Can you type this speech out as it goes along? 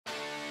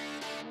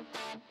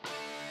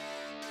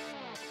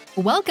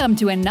Welcome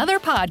to another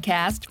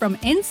podcast from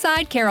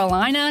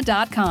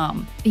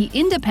InsideCarolina.com, the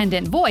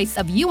independent voice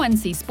of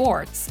UNC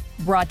Sports.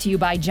 Brought to you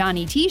by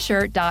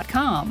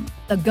JohnnyT-shirt.com,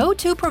 the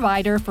go-to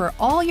provider for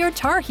all your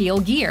Tar Heel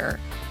gear.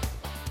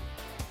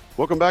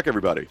 Welcome back,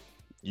 everybody.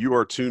 You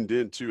are tuned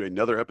in to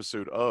another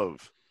episode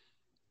of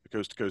the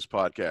Coast to Coast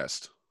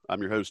podcast.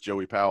 I'm your host,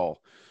 Joey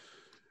Powell.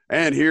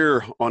 And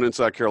here on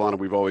Inside Carolina,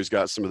 we've always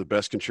got some of the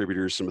best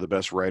contributors, some of the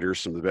best writers,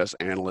 some of the best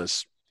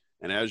analysts.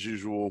 And as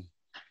usual,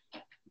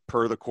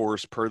 per the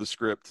course, per the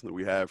script that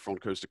we have from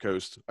Coast to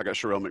Coast, I got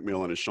Sherrell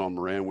McMillan and Sean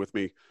Moran with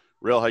me.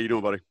 Rel, how you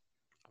doing, buddy?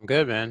 I'm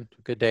good, man.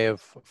 Good day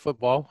of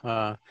football.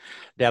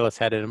 Dallas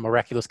had a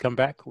miraculous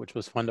comeback, which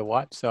was fun to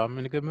watch, so I'm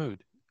in a good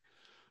mood.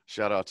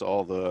 Shout out to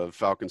all the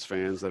Falcons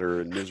fans that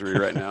are in misery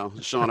right now.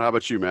 Sean, how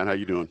about you, man? How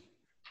you doing?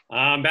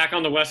 I'm back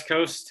on the West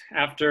Coast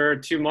after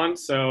 2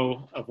 months,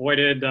 so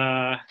avoided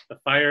the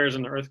fires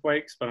and the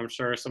earthquakes, but I'm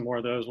sure some more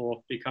of those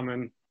will be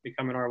coming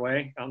our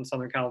way out in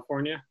Southern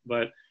California.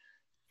 But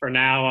for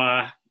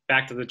now,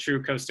 back to the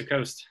true coast to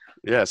coast.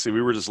 Yeah, see,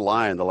 we were just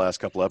lying the last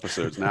couple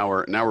episodes. Now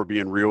we're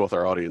being real with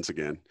our audience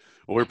again.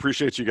 Well, we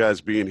appreciate you guys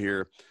being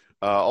here.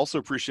 Also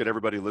appreciate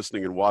everybody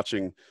listening and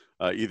watching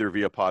either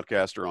via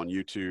podcast or on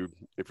YouTube.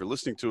 If you're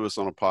listening to us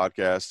on a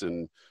podcast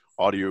in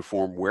audio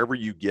form, wherever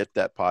you get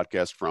that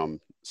podcast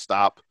from,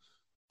 stop,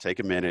 take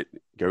a minute,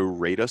 go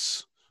rate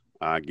us,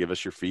 give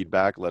us your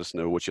feedback, let us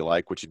know what you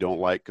like, what you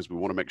don't like, because we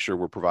want to make sure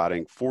we're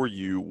providing for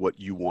you what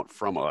you want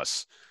from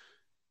us.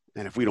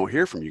 And if we don't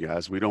hear from you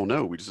guys, we don't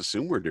know. We just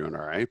assume we're doing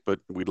all right,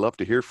 but we'd love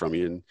to hear from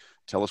you and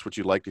tell us what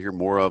you'd like to hear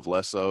more of,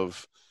 less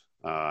of,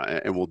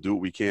 and we'll do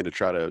what we can to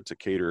try to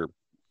cater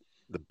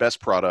the best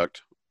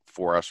product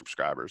for our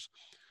subscribers.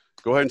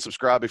 Go ahead and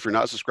subscribe. If you're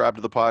not subscribed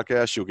to the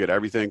podcast, you'll get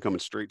everything coming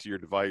straight to your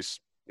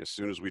device as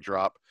soon as we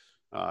drop.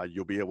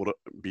 You'll be able to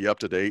be up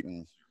to date.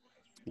 And,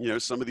 you know,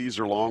 some of these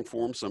are long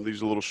form, some of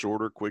these are a little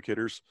shorter, quick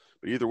hitters.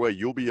 But either way,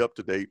 you'll be up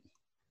to date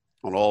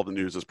on all the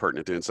news that's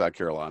pertinent to Inside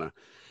Carolina.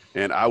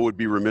 And I would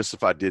be remiss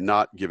if I did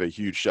not give a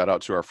huge shout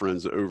out to our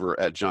friends over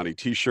at Johnny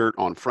T-Shirt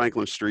on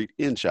Franklin Street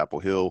in Chapel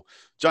Hill,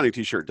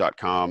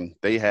 JohnnyT-shirt.com.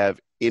 They have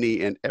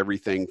any and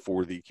everything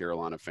for the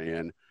Carolina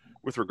fan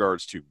with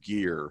regards to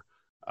gear,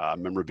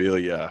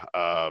 memorabilia,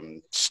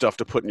 stuff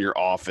to put in your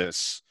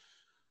office,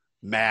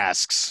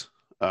 masks.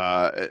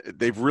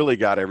 They've really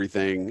got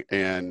everything,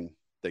 and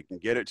they can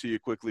get it to you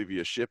quickly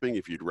via shipping.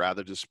 If you'd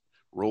rather just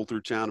roll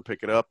through town and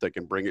pick it up, they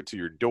can bring it to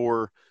your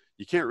door.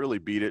 You can't really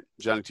beat it.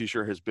 Johnny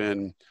T-Shirt has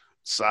been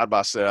side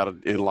by side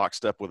in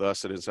lockstep with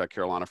us at Inside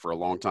Carolina for a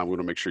long time. We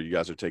want to make sure you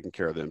guys are taking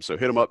care of them. So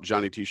hit them up,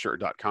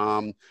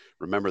 JohnnyT-shirt.com.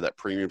 Remember that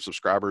premium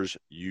subscribers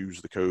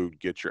use the code,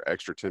 get your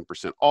extra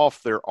 10%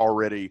 off their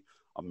already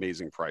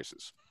amazing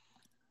prices.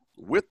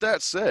 With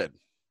that said,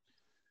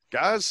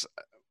 guys,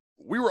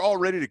 we were all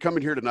ready to come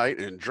in here tonight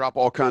and drop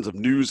all kinds of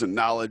news and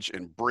knowledge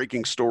and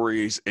breaking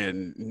stories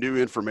and new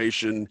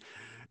information.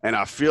 And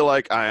I feel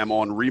like I am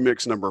on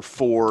remix number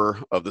 4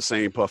 of the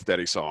same Puff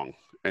Daddy song.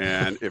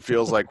 And it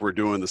feels like we're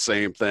doing the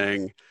same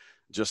thing,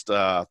 just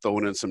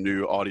throwing in some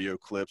new audio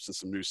clips and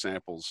some new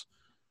samples.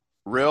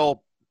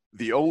 Rel,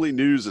 the only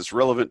news that's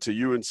relevant to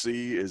UNC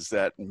is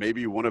that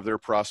maybe one of their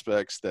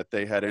prospects that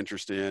they had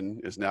interest in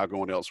is now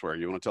going elsewhere.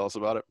 You want to tell us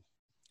about it?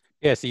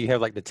 Yeah, so you have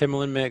like the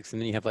Timberland mix,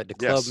 and then you have like the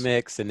club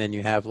mix, and then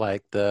you have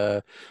like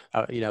the,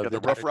 the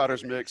Rough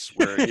Riders mix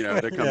where,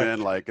 they come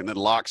in like, and then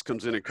Locks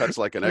comes in and cuts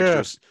like an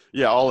extra.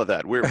 Yeah, all of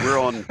that.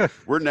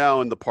 We're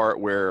now in the part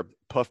where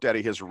Puff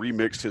Daddy has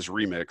remixed his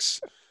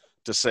remix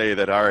to say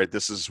that, all right,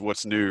 this is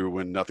what's new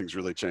when nothing's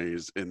really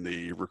changed in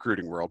the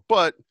recruiting world.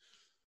 But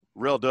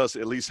Rel does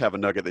at least have a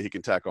nugget that he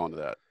can tack on to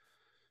that.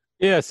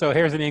 Yeah, so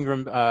Harrison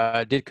Ingram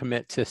did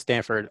commit to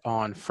Stanford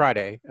on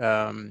Friday.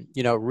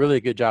 Really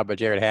good job by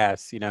Jared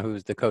Hass,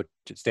 who's the coach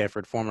at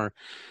Stanford, former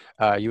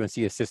UNC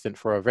assistant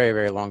for a very,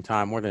 very long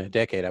time, more than a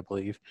decade, I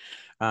believe.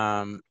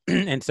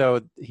 And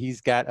so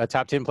he's got a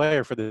top 10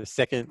 player for the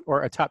second,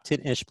 or a top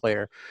 10-ish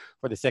player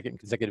for the second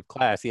consecutive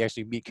class. He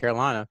actually beat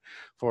Carolina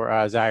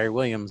for Zaire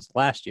Williams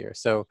last year.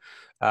 So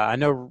I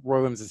know Roy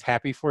Williams is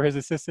happy for his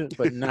assistant,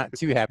 but not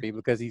too happy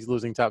because he's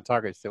losing top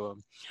targets to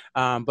him.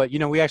 But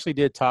we actually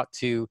did talk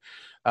to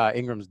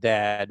Ingram's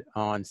dad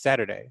on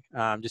Saturday,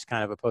 just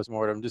kind of a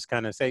postmortem, just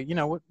kind of say,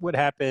 what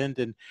happened.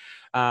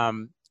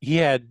 And he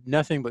had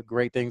nothing but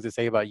great things to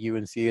say about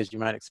UNC, as you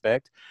might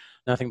expect.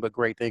 Nothing but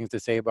great things to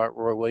say about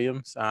Roy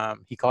Williams.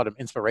 He called him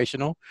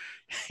inspirational.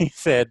 He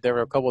said there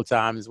were a couple of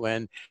times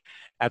when,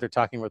 after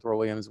talking with Roy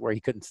Williams, where he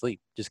couldn't sleep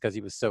just because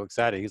he was so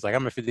excited. He's like,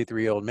 I'm a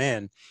 53-year-old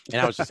man,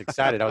 and I was just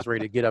excited. I was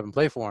ready to get up and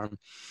play for him.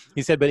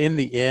 He said, but in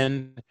the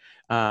end,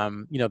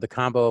 the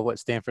combo of what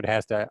Stanford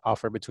has to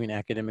offer between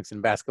academics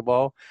and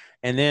basketball,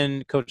 and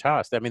then Coach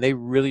Haas, they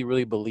really,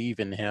 really believe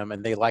in him,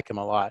 and they like him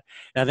a lot.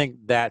 And I think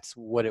that's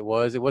what it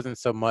was. It wasn't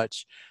so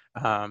much,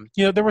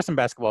 there were some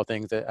basketball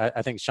things that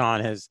I think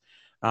Sean has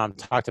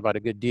talked about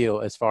a good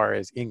deal as far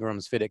as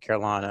Ingram's fit at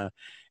Carolina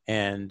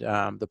and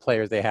the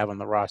players they have on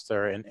the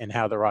roster and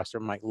how the roster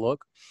might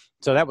look.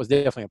 So that was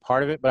definitely a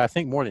part of it. But I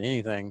think more than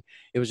anything,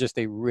 it was just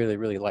they really,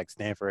 really liked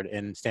Stanford,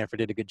 and Stanford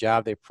did a good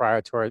job. They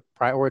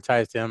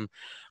prioritized him,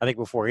 I think,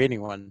 before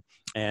anyone.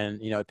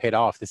 And, it paid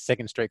off. The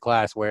second straight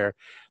class where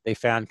they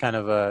found kind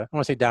of I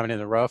want to say diamond in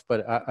the rough,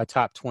 but a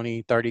top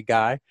 20, 30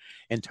 guy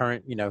and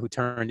who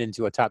turned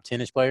into a top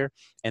 10-ish player.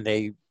 And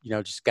they,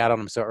 just got on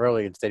him so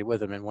early and stayed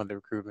with him and won the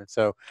recruitment.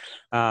 So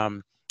I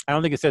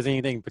don't think it says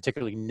anything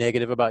particularly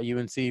negative about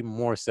UNC,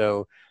 more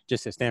so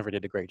just that Stanford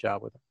did a great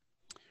job with him.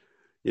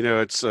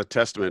 It's a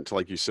testament to,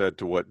 like you said,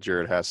 to what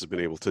Jerod Haase has been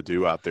able to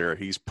do out there.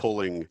 He's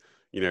pulling,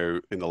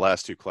 in the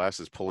last two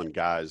classes, pulling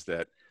guys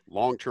that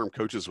long-term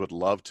coaches would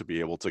love to be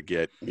able to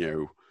get,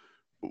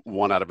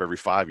 one out of every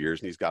 5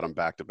 years, and he's got them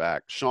back to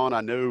back. Sean,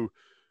 I know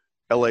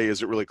LA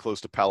isn't really close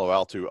to Palo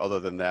Alto other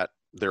than that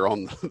they're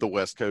on the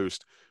West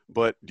Coast,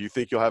 but do you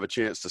think you'll have a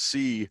chance to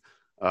see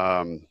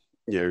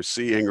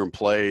Ingram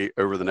play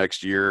over the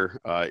next year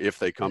if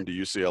they come to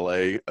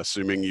UCLA,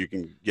 assuming you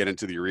can get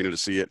into the arena to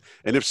see it?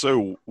 And if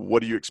so,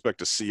 what do you expect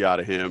to see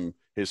out of him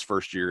his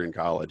first year in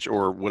college,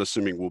 or what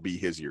assuming will be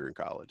his year in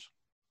college?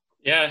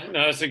 Yeah,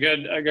 no, it's a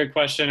good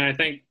question. I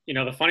think,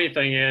 the funny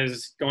thing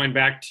is going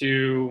back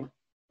to,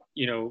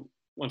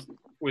 once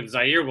with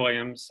Zaire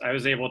Williams, I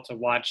was able to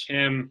watch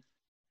him.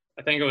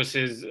 I think it was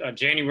his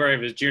January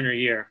of his junior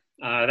year.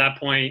 At that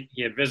point,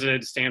 he had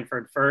visited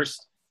Stanford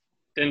first,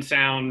 didn't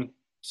sound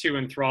too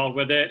enthralled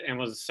with it,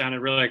 and sounded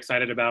really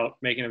excited about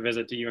making a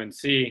visit to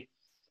UNC.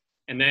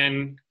 And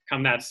then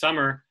come that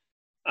summer,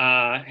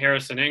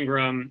 Harrison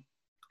Ingram,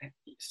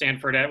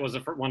 Stanford was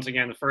once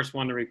again the first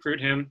one to recruit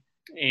him,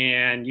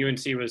 and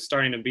UNC was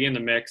starting to be in the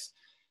mix.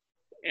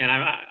 And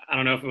I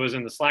don't know if it was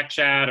in the Slack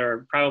chat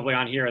or probably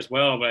on here as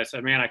well, but I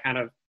said, man, I kind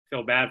of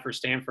feel bad for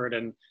Stanford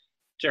and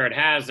Jerod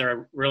Haase.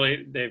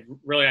 They've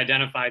really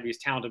identified these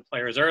talented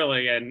players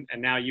early, and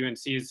now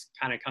UNC's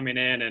kind of coming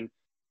in and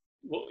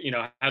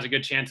has a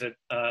good chance at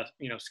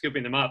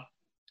scooping them up.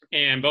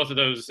 And in both of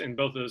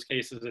those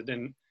cases,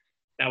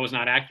 that was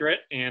not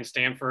accurate. And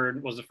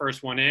Stanford was the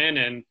first one in,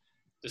 and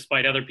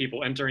despite other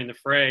people entering the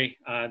fray,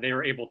 they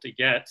were able to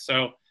get.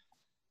 So,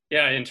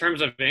 yeah, in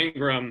terms of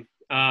Ingram,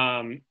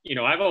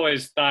 I've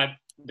always thought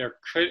there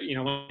could,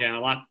 a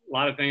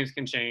lot of things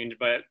can change,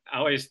 but I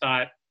always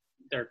thought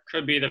there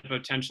could be the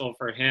potential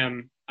for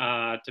him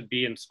to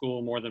be in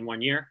school more than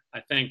 1 year. I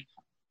think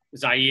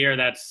Zaire,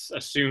 that's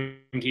assumed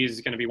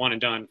he's going to be one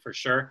and done for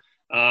sure.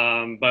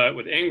 But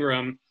with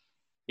Ingram,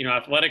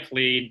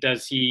 athletically,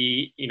 does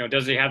he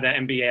have that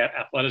NBA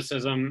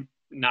athleticism?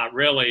 Not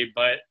really,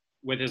 but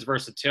with his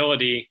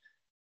versatility,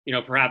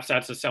 perhaps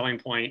that's a selling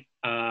point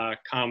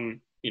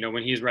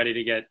when he's ready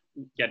to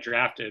get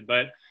drafted.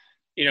 But,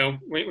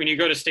 when you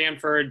go to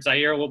Stanford,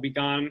 Zaire will be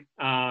gone.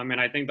 And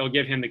I think they'll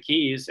give him the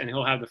keys, and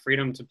he'll have the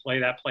freedom to play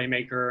that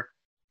playmaker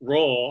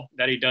role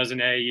that he does in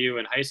AAU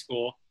in high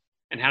school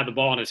and have the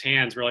ball in his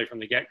hands really from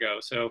the get-go.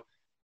 So,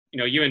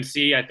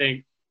 UNC, I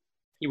think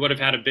he would have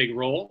had a big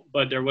role,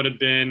 but there would have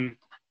been,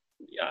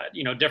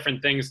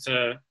 different things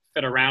to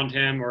fit around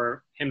him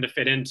or him to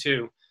fit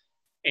into.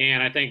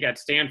 And I think at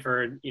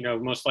Stanford,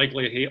 most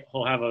likely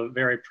he'll have a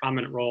very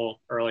prominent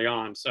role early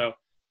on. So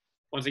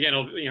once again,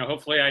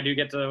 hopefully I do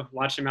get to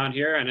watch him out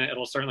here, and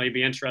it'll certainly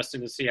be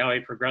interesting to see how he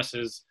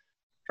progresses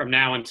from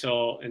now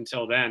until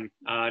then.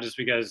 Just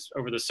because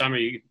over the summer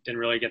you didn't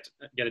really get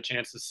a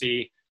chance to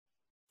see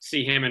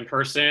him in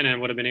person,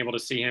 and would have been able to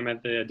see him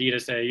at the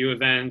Adidas AAU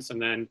events,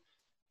 and then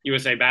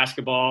USA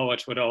Basketball,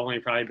 which would have only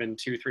probably been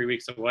 2-3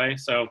 weeks away.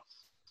 So,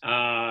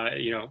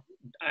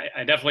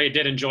 I definitely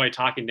did enjoy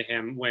talking to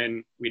him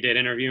when we did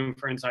interview him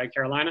for Inside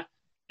Carolina,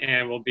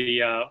 and we'll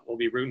be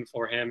rooting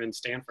for him in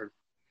Stanford.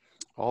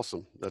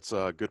 Awesome. That's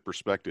a good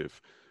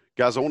perspective.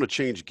 Guys, I want to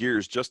change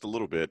gears just a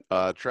little bit.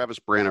 Travis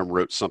Branham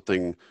wrote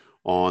something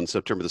on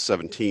September the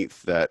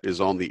 17th that is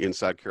on the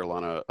Inside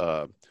Carolina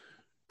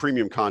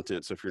premium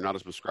content. So if you're not a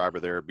subscriber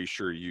there, be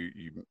sure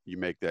you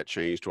make that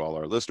change to all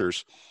our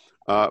listeners.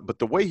 But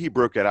the way he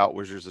broke it out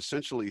was there's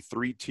essentially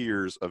 3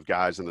 tiers of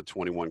guys in the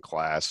 21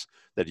 class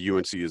that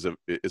UNC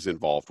is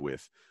involved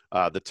with.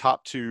 The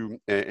top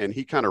 2, and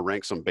he kind of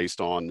ranks them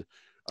based on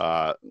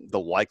the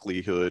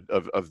likelihood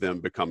of them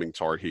becoming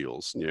Tar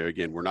Heels.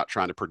 Again, we're not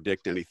trying to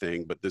predict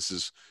anything, but this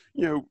is,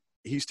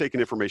 he's taking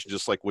information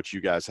just like what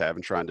you guys have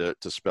and trying to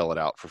spell it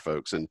out for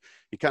folks. And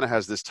he kind of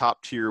has this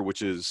top tier,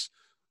 which is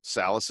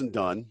Salas and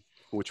Dunn,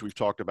 which we've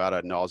talked about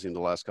ad nauseum the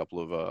last couple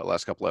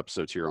of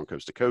episodes here on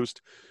Coast to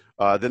Coast.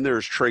 Then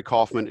there's Trey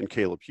Kaufman and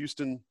Caleb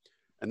Houston.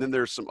 And then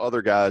there's some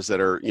other guys that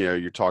are,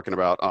 you're talking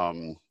about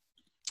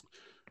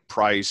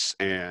Price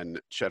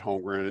and Chet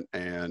Holmgren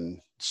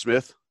and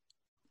Smith.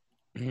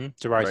 Mm-hmm.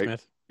 Jabari right?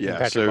 Smith. Yeah.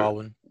 Patrick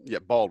Baldwin. Yeah,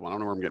 Baldwin. I don't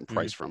know where I'm getting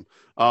Price from.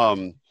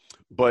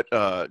 But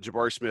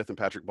Jabari Smith and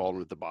Patrick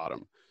Baldwin at the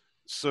bottom.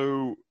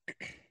 So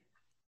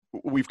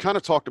we've kind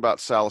of talked about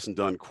Salas and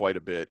Dunn quite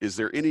a bit. Is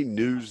there any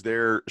news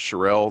there,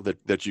 Sherelle,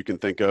 that you can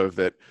think of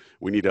that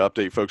we need to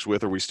update folks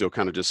with? Or are we still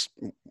kind of just,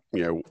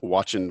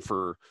 watching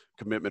for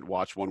commitment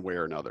watch one way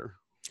or another?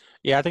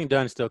 Yeah, I think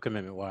Dunn's still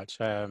commitment watch.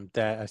 I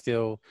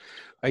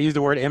used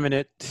the word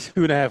imminent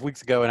 2.5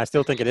 weeks ago, and I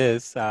still think it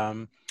is.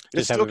 It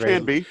Just have still a very,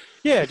 can be.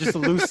 yeah, just a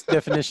loose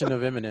definition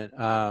of imminent.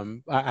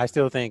 I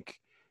still think,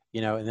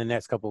 in the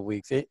next couple of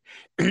weeks, it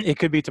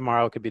could be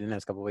tomorrow, it could be the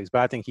next couple of weeks,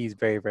 but I think he's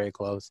very, very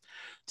close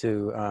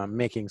to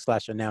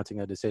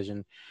making/announcing a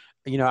decision.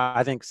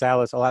 I think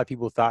Salas, a lot of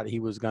people thought he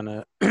was going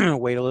to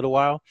wait a little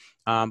while,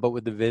 but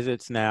with the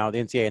visits now, the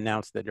NCAA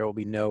announced that there will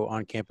be no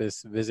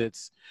on-campus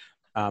visits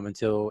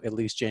until at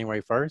least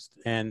January 1st.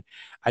 And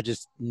I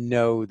just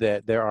know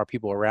that there are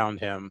people around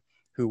him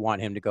who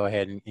want him to go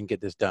ahead and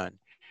get this done.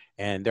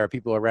 And there are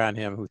people around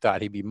him who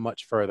thought he'd be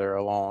much further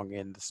along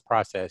in this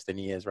process than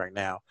he is right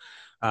now.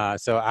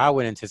 So I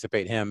would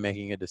anticipate him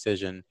making a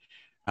decision.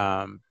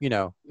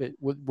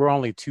 We're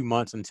only 2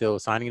 months until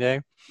signing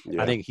day.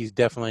 Yeah. I think he's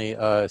definitely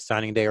a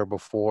signing day or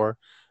before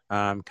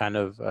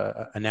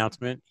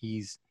announcement.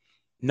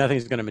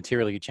 Nothing's going to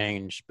materially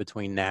change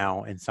between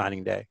now and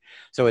signing day.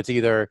 So it's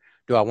either,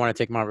 do I want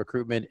to take my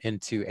recruitment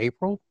into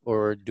April,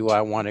 or do I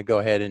want to go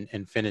ahead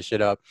and finish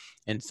it up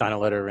and sign a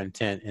letter of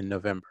intent in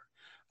November?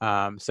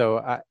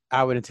 So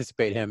I would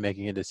anticipate him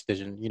making a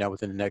decision,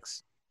 within the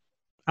next,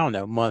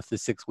 month to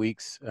 6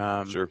 weeks.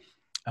 Sure.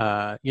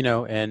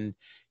 And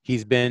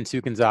he's been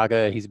to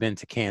Gonzaga, he's been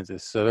to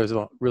Kansas. So there's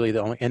really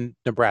the only, in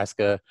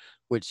Nebraska,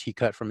 which he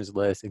cut from his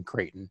list, and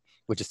Creighton,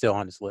 which is still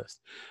on his list.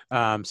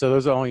 So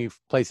those are the only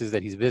places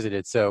that he's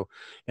visited. So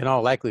in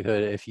all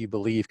likelihood, if you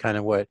believe kind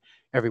of what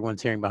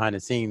everyone's hearing behind the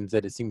scenes,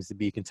 that it seems to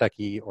be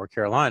Kentucky or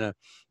Carolina,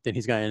 then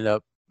he's going to end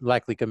up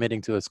likely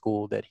committing to a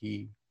school that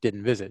he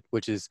didn't visit,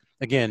 which is,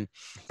 again,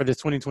 for this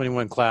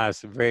 2021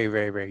 class, very,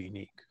 very, very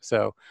unique.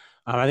 So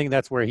I think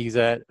that's where he's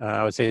at.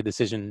 I would say a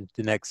decision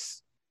the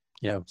next,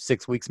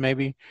 6 weeks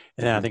maybe.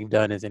 And then I think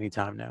done is any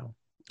time now.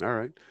 All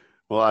right.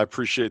 Well, I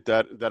appreciate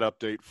that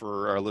update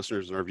for our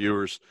listeners and our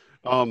viewers.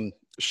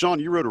 Sean,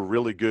 you wrote a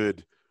really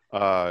good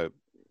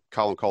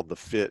column called The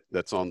Fit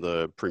that's on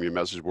the premium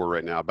message board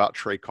right now about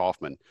Trey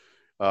Kaufman.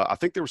 I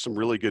think there were some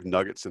really good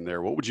nuggets in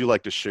there. What would you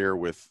like to share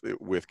with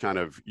kind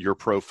of your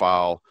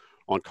profile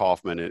on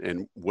Kaufman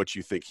and what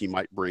you think he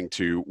might bring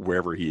to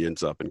wherever he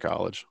ends up in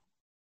college?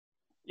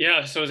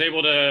 Yeah, so I was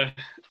able to,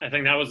 I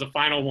think that was the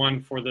final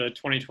one for the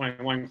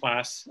 2021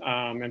 class.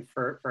 And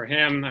for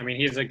him, I mean,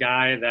 he's a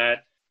guy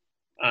that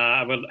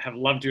I would have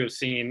loved to have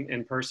seen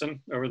in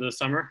person over the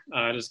summer,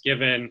 just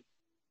given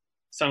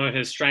some of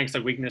his strengths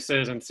and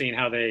weaknesses and seeing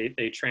how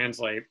they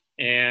translate.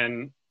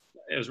 And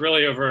it was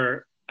really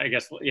over, I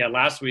guess,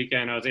 last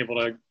weekend, I was able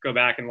to go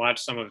back and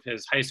watch some of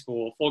his high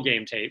school full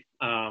game tape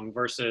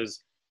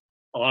versus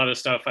a lot of the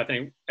stuff I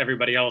think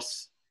everybody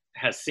else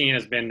has seen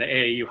has been the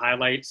AAU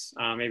highlights,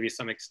 maybe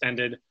some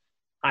extended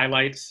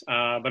highlights.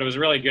 But it was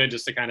really good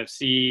just to kind of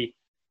see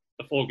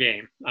the full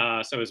game.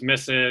 So his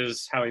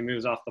misses, how he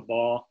moves off the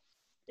ball.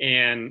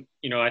 And,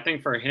 I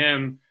think for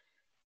him,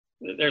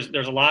 there's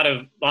a lot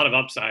of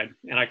upside.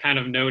 And I kind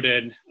of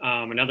noted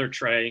another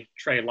Trey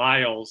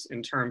Lyles,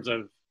 in terms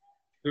of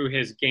who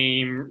his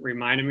game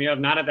reminded me of,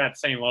 not at that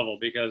same level,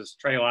 because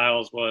Trey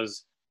Lyles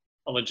was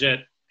a legit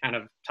kind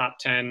of top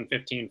 10,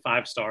 15,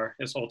 5-star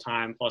his whole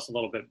time, plus a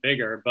little bit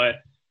bigger. But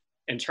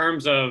in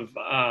terms of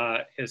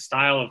his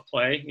style of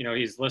play,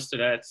 he's listed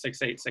at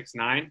 6'8",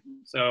 6'9",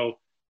 so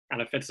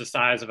kind of fits the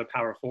size of a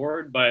power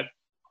forward. But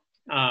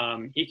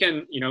he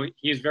can,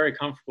 he's very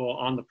comfortable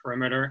on the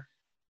perimeter.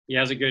 He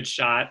has a good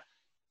shot.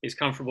 He's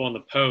comfortable in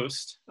the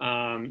post.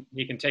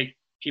 He can take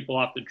people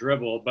off the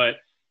dribble, but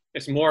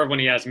it's more when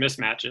he has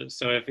mismatches.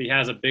 So if he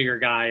has a bigger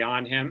guy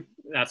on him,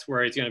 that's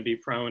where he's going to be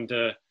prone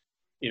to,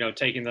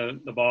 taking the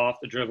ball off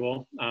the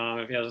dribble.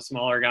 If he has a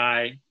smaller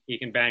guy, he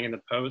can bang in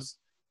the post.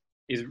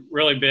 He's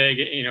really big.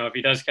 If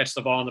he does catch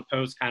the ball in the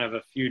post, kind of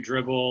a few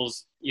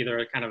dribbles,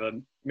 either kind of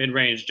a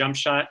mid-range jump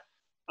shot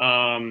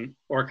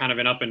or kind of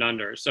an up and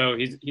under. So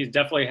he's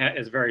definitely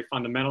is very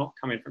fundamental,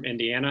 coming from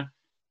Indiana,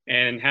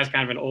 and has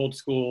kind of an old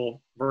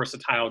school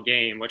versatile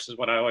game, which is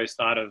what I always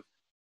thought of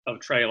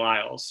Trey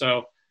Lyles.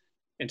 So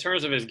in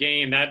terms of his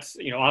game, that's,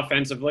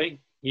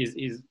 offensively,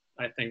 he's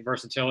I think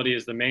versatility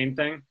is the main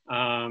thing.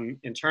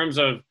 In terms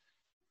of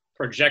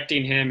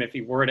projecting him, if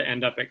he were to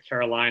end up at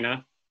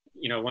Carolina,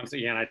 once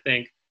again, I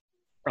think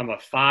from a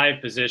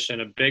 5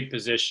 position, a big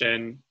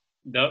position,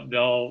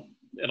 it'll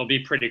be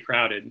pretty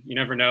crowded. You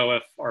never know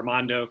if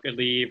Armando could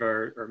leave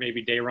or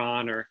maybe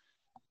Day'Ron, or,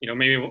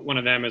 maybe one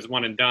of them is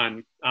one and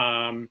done.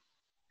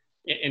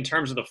 In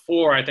terms of the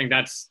 4, I think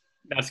that's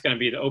going to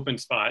be the open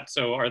spot.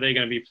 So are they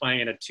going to be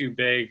playing in a too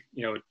big,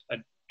 a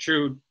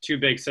true too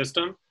big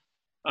system?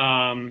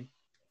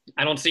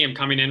 I don't see him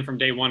coming in from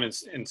day one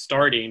and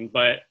starting,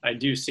 but I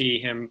do see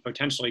him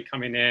potentially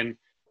coming in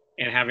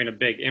and having a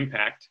big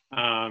impact,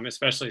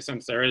 especially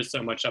since there is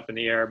so much up in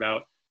the air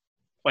about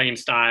playing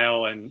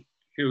style and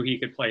who he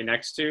could play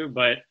next to.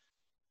 But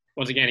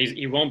once again,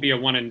 he won't be a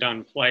one and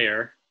done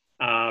player,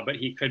 but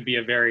he could be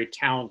a very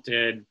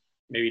talented,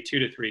 maybe 2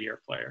 to 3 year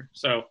player.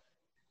 So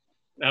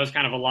that was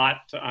kind of a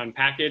lot to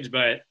unpackage,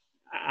 but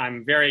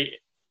I'm very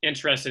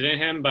interested in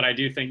him. But I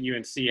do think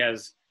UNC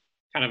has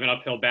kind of an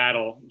uphill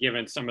battle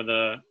given some of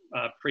the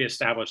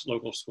pre-established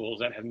local schools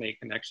that have made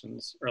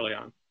connections early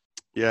on.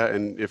 Yeah,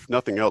 and if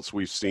nothing else,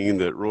 we've seen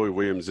that Roy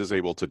Williams is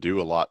able to do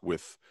a lot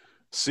with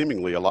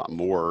seemingly a lot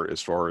more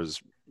as far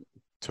as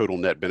total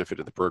net benefit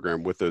of the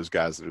program with those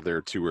guys that are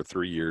there 2 or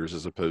 3 years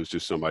as opposed to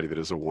somebody that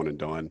is a one and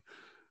done,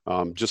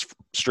 just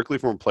strictly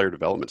from a player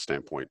development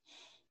standpoint.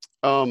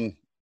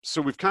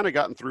 So we've kind of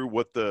gotten through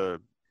what the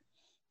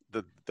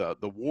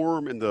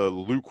warm and the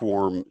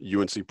lukewarm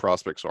UNC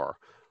prospects are.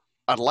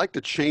 I'd like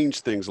to change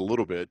things a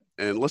little bit,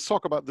 and let's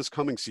talk about this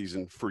coming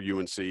season for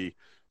UNC,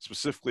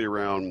 specifically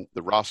around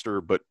the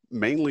roster, but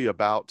mainly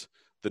about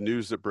the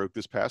news that broke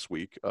this past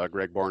week.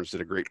 Greg Barnes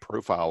did a great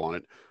profile on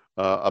it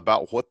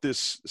about what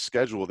this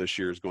schedule this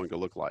year is going to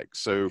look like.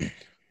 So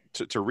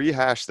to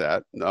rehash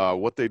that,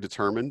 what they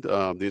determined,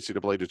 the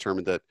NCAA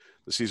determined that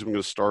the season was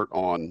going to start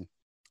on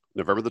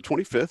November the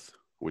 25th,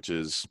 which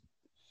is,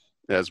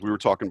 as we were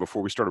talking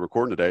before we started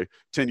recording today,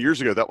 10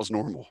 years ago, that was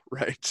normal,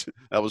 right?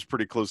 That was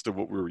pretty close to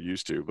what we were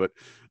used to. But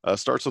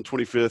starts on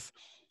 25th.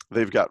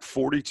 They've got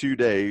 42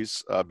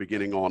 days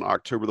beginning on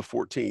October the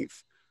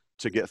 14th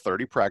to get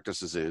 30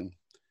 practices in.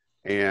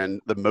 And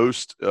the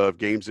most of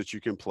games that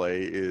you can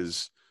play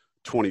is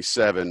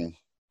 27,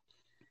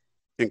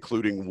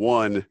 including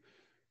 1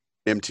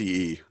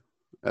 MTE,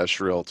 as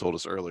Sherelle told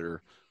us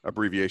earlier.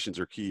 Abbreviations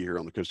are key here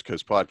on the Coast to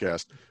Coast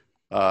podcast.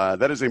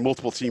 That is a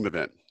multiple team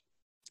event.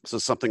 So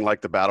something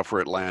like the Battle for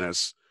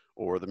Atlantis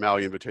or the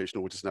Maui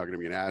Invitational, which is now going to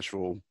be in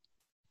Asheville,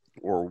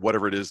 or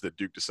whatever it is that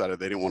Duke decided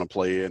they didn't want to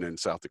play in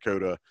South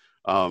Dakota.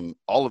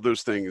 All of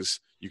those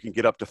things, you can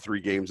get up to 3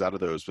 games out of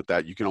those, but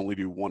that you can only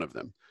do 1 of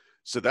them.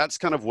 So that's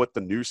kind of what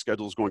the new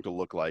schedule is going to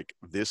look like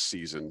this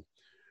season.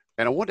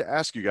 And I wanted to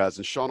ask you guys,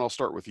 and Sean, I'll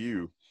start with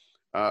you.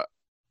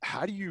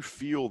 How do you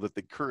feel that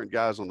the current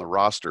guys on the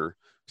roster,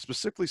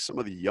 specifically some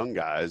of the young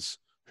guys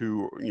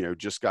who,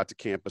 just got to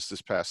campus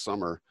this past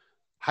summer,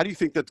 how do you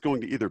think that's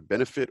going to either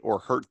benefit or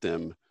hurt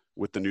them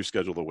with the new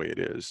schedule the way it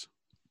is?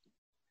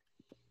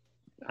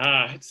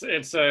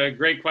 It's a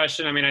great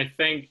question. I mean, I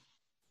think,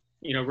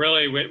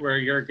 really where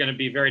you're going to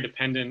be very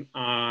dependent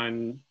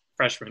on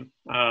freshmen,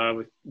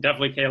 with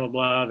definitely Caleb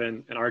Love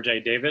and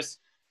RJ Davis.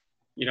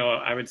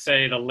 I would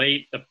say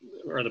the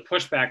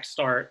pushback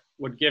start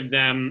would give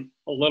them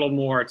a little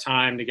more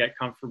time to get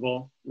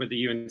comfortable with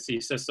the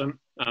UNC system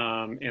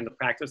and the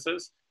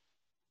practices.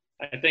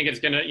 I think it's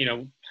going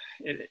to,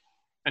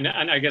 and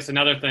I guess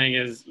another thing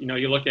is,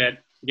 you look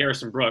at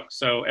Garrison Brooks.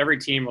 So every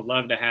team would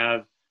love to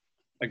have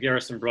a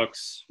Garrison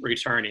Brooks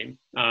returning,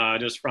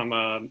 just from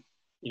an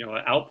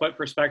output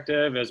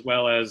perspective, as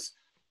well as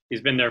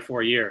he's been there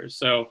 4 years.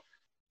 So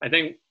I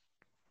think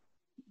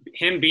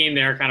him being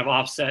there kind of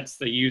offsets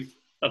the youth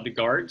of the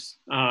guards.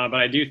 But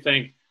I do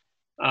think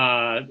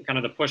kind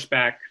of the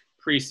pushback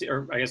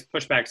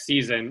pushback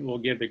season will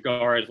give the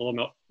guards a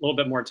little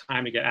bit more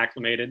time to get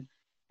acclimated.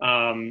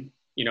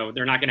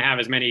 They're not going to have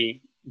as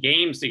many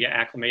games to get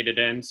acclimated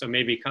in. So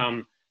maybe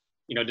come,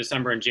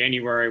 December and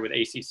January with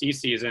ACC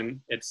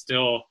season, it's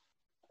still,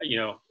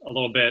 a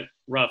little bit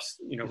rough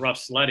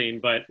sledding.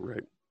 But right.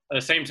 At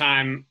the same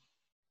time,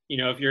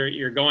 if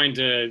you're going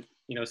to,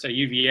 say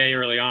UVA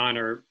early on,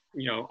 or,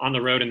 on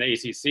the road in the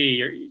ACC,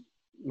 you're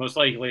most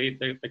likely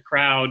the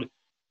crowd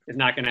is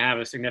not going to have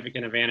a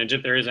significant advantage,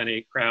 if there is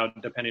any crowd,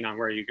 depending on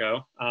where you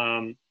go.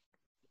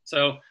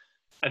 So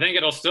I think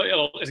it's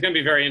going to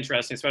be very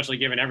interesting, especially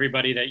given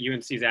everybody that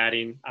UNC's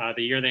adding,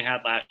 the year they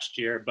had last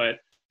year. But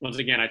once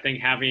again, I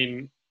think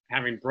having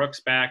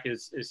Brooks back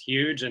is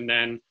huge. And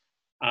then,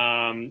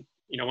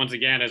 once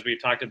again, as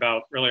we've talked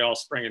about really all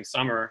spring and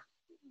summer,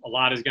 a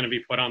lot is going to be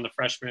put on the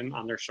freshmen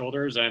on their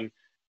shoulders, and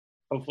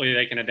hopefully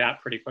they can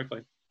adapt pretty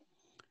quickly.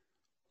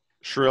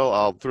 Sherelle,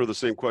 I'll throw the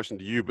same question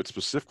to you, but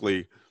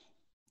specifically,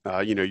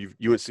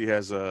 UNC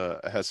has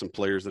some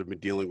players that have been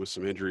dealing with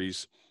some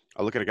injuries.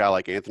 I look at a guy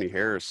like Anthony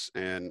Harris,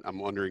 and I'm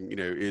wondering,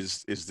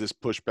 is this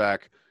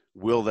pushback,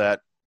 will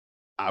that,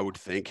 I would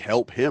think,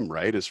 help him,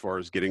 right, as far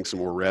as getting some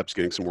more reps,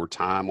 getting some more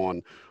time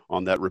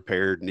on that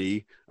repaired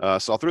knee?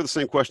 So I'll throw the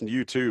same question to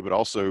you too, but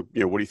also,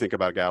 what do you think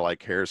about a guy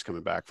like Harris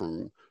coming back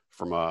from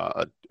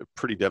a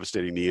pretty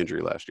devastating knee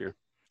injury last year?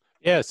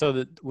 Yeah,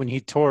 so when he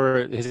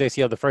tore his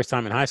ACL the first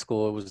time in high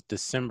school, it was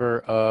December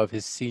of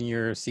his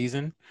senior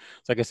season.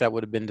 So I guess that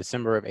would have been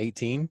December of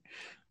 18.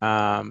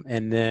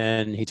 And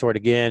then he tore it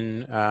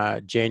again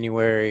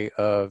January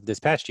of this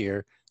past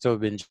year. So it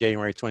would have been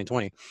January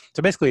 2020.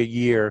 So basically a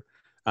year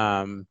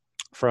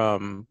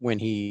from when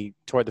he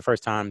tore it the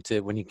first time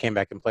to when he came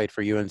back and played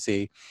for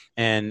UNC.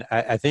 And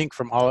I think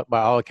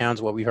by all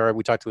accounts, what we heard,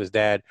 we talked to his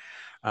dad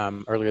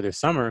earlier this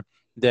summer,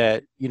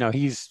 that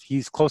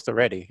he's close to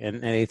ready,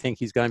 and they think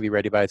he's going to be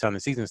ready by the time the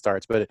season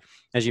starts. But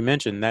as you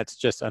mentioned, that's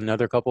just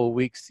another couple of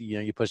weeks.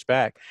 You push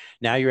back.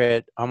 Now you're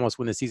at almost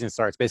when the season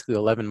starts, basically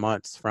 11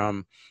 months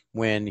from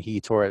when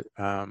he tore it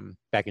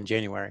back in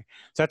January.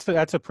 So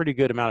that's a pretty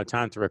good amount of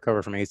time to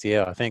recover from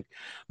ACL. I think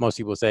most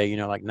people say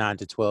like 9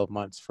 to 12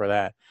 months for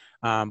that.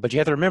 But you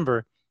have to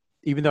remember,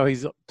 even though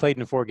he's played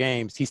in 4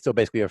 games, he's still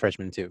basically a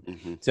freshman too.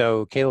 Mm-hmm.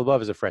 So Caleb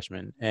Love is a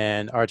freshman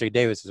and RJ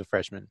Davis is a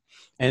freshman.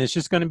 And it's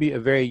just going to be a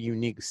very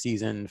unique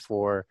season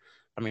for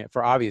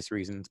obvious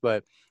reasons.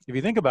 But if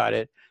you think about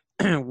it,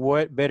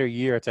 what better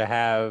year to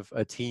have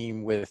a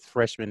team with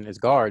freshmen as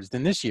guards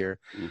than this year?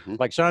 Mm-hmm.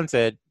 Like Sean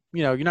said,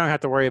 you're not gonna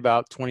have to worry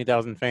about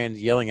 20,000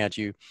 fans yelling at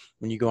you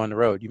when you go on the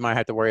road. You might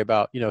have to worry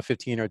about,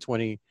 15 or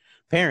 20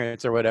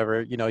 parents or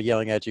whatever,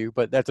 yelling at you,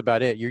 but that's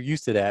about it. You're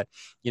used to that,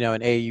 in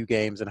AAU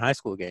games and high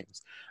school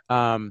games.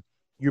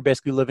 You're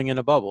basically living in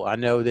a bubble. I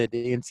know that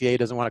the NCAA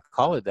doesn't want to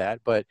call it that,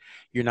 but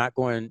you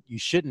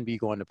shouldn't be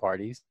going to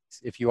parties.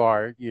 If you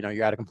are,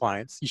 you're out of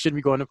compliance. You shouldn't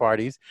be going to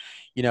parties.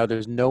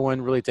 There's no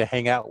one really to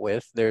hang out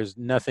with. There's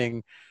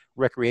nothing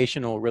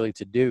recreational really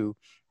to do,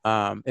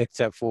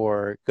 except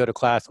for go to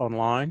class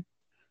online,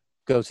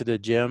 go to the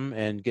gym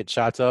and get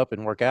shots up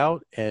and work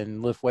out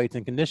and lift weights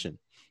and condition.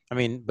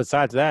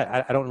 Besides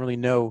that, I don't really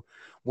know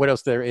what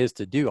else there is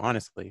to do,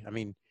 honestly.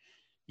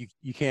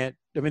 You can't.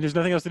 There's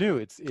nothing else to do.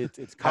 It's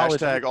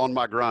college. Hashtag on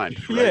my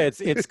grind. Right?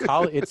 Yeah, it's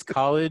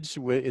college.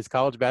 It's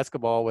college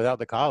basketball without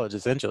the college,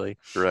 essentially.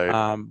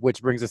 Right.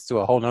 Which brings us to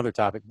a whole nother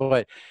topic.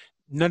 But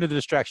none of the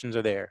distractions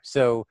are there.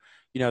 So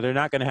they're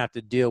not going to have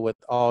to deal with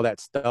all that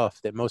stuff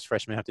that most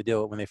freshmen have to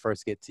deal with when they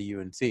first get to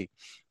UNC.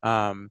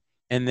 And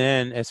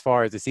then as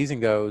far as the season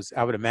goes,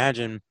 I would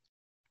imagine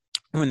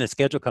when the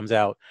schedule comes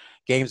out,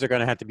 games are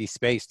going to have to be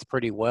spaced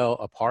pretty well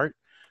apart,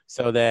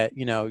 so that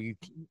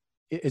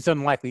it's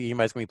unlikely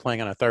anybody's going to be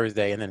playing on a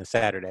Thursday and then a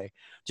Saturday,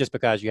 just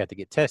because you have to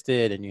get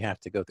tested and you have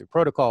to go through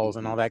protocols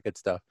and all that good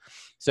stuff.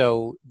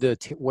 So the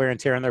wear and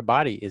tear on their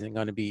body isn't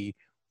going to be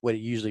what it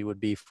usually would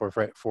be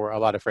for a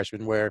lot of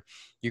freshmen, where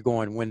you're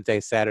going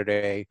Wednesday,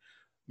 Saturday,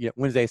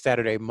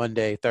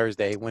 Monday,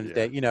 Thursday,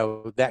 Wednesday,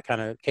 that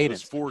kind of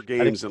cadence. It's 4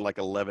 games in like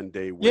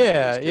 11-day weeks.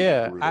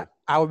 Yeah.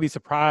 I would be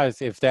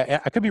surprised if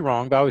that, I could be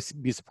wrong, but I would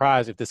be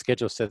surprised if the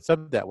schedule sets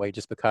up that way,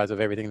 just because of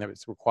everything that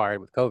was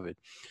required with COVID.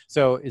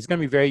 So it's going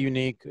to be very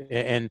unique.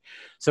 And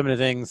some of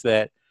the things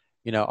that,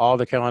 all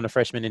the Carolina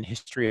freshmen in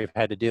history have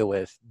had to deal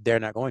with, they're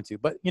not going to.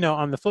 But,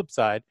 on the flip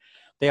side,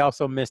 they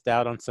also missed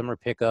out on summer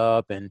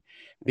pickup and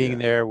being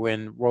there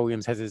when Roy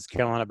Williams has his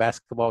Carolina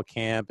basketball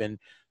camp, and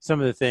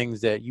some of the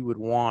things that you would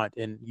want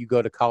and you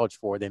go to college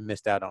for, they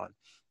missed out on.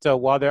 So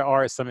while there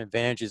are some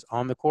advantages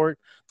on the court,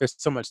 there's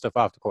so much stuff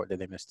off the court that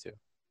they missed too.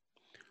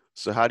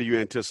 So how do you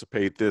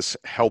anticipate this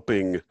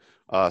helping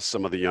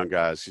some of the young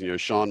guys?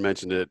 Sean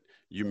mentioned it.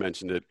 You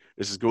mentioned it.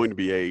 This is going to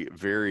be a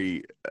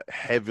very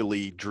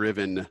heavily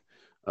driven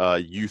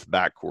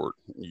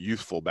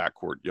youthful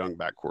backcourt, young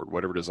backcourt,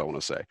 whatever it is I want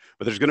to say.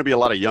 But there's going to be a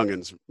lot of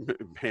youngins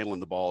handling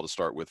the ball to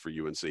start with for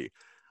UNC.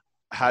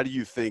 How do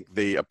you think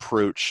they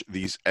approach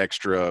these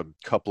extra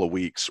couple of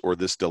weeks or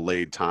this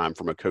delayed time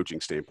from a coaching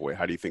standpoint?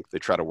 How do you think they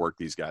try to work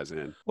these guys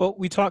in? Well,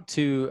 we talked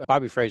to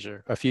Bobby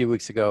Frazier a few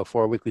weeks ago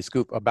for a Weekly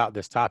Scoop about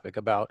this topic,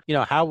 about,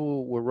 how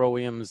will Roy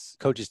Williams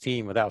coach his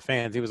team without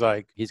fans? He was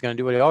like, he's going to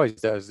do what he always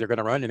does. They're going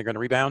to run and they're going to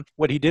rebound.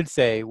 What he did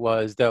say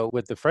was, though,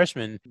 with the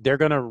freshmen, they're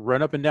going to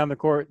run up and down the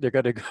court. They're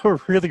going to go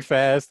really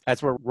fast.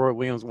 That's what Roy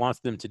Williams wants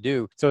them to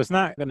do. So it's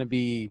not going to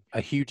be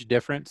a huge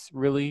difference,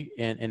 really,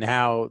 in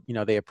how,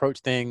 they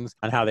approach things,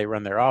 on how they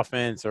run their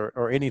offense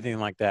or anything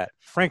like that.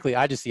 Frankly,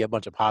 I just see a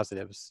bunch of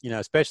positives,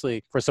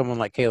 especially for someone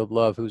like Caleb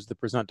Love, who's the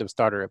presumptive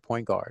starter at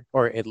point guard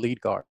or at lead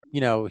guard.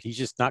 He's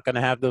just not going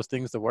to have those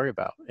things to worry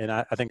about. And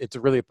I think it's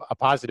really a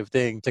positive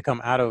thing to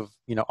come out of,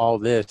 all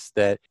this,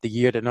 that the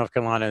year that North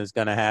Carolina is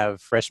going to have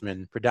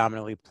freshmen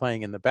predominantly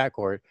playing in the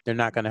backcourt, they're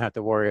not going to have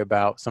to worry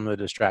about some of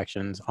the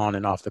distractions on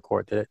and off the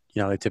court that,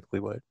 they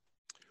typically would.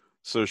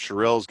 So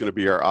Sherelle's going to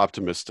be our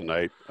optimist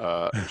tonight.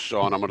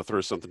 Sean, I'm going to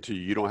throw something to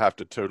you. You don't have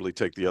to totally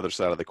take the other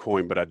side of the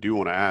coin, but I do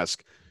want to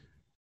ask,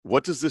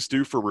 what does this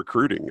do for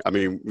recruiting?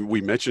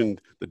 We mentioned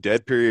the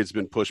dead period's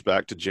been pushed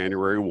back to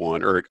January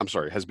 1, or I'm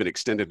sorry, has been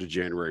extended to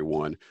January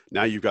 1.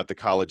 Now you've got the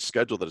college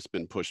schedule that has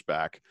been pushed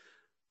back.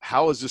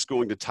 How is this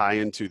going to tie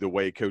into the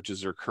way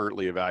coaches are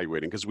currently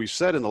evaluating? Because we've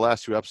said in the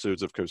last 2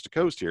 episodes of Coast to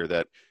Coast here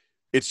that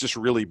it's just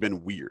really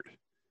been weird.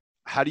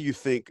 How do you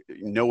think,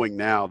 knowing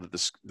now that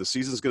the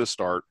season's going to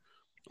start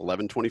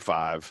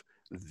 11/25,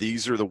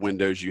 these are the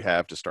windows you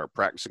have to start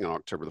practicing on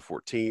October the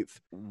 14th.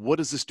 What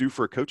does this do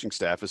for a coaching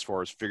staff as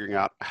far as figuring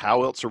out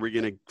how else are we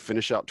going to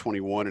finish out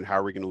 21 and how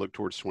are we going to look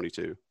towards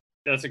 22?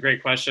 That's a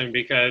great question,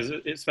 because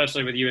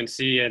especially with UNC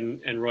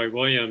and Roy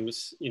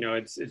Williams,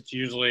 it's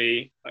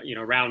usually,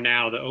 around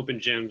now the open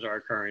gyms are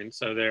occurring.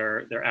 So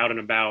they're out and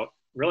about,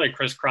 really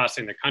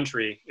crisscrossing the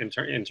country in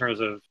terms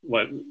of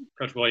what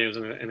Coach Williams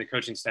and the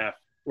coaching staff,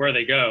 where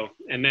they go.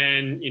 And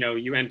then,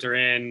 you enter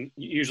in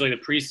usually the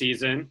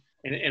preseason.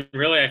 And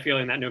really, I feel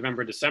in that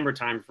November, December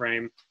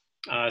timeframe,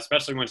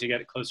 especially once you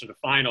get closer to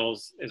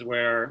finals, is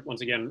where,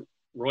 once again,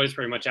 Roy's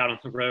pretty much out on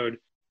the road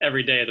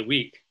every day of the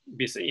week,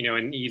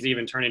 and he's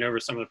even turning over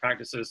some of the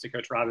practices to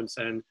Coach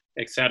Robinson,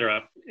 et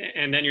cetera.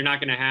 And then you're not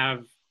going to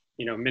have,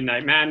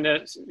 midnight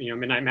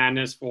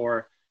madness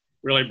for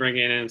really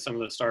bringing in some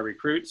of the star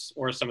recruits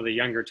or some of the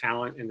younger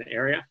talent in the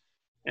area.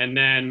 And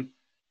then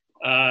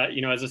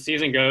as the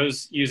season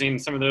goes, using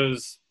some of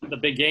the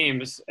big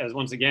games as,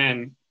 once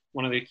again,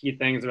 one of the key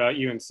things about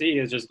UNC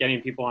is just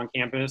getting people on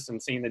campus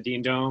and seeing the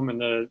Dean Dome and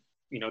the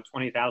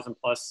 20,000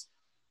 plus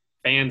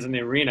fans in the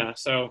arena.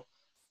 So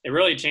it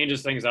really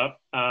changes things up.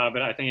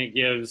 But I think it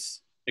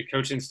gives the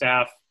coaching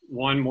staff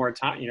more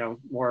time,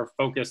 more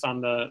focus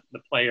on the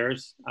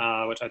players,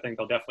 which I think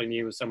they'll definitely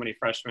need with so many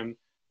freshmen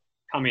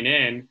coming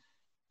in.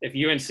 If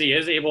UNC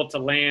is able to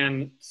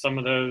land some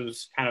of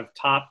those kind of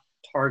top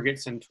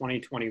targets in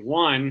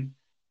 2021,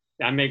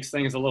 that makes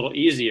things a little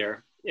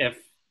easier. If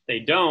they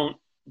don't,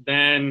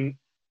 then,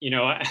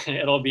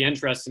 it'll be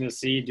interesting to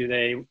see, do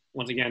they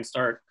once again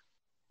start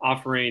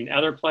offering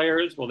other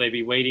players? Will they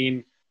be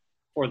waiting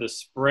for the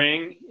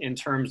spring in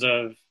terms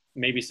of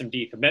maybe some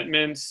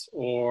decommitments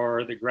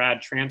or the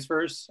grad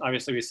transfers?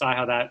 Obviously, we saw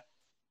how that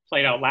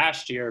played out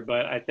last year,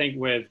 but I think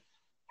with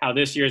how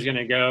this year is going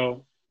to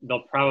go,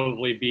 there'll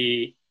probably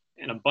be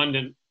an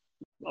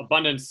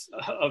abundance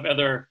of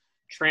other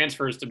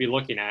transfers to be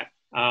looking at,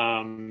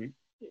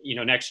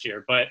 next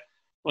year. But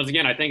once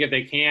again, I think if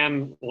they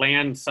can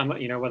land some,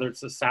 whether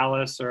it's a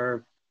Salas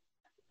or,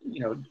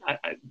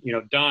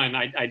 Dunn,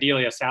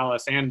 ideally a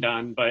Salas and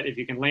Dunn, but if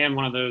you can land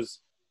one of those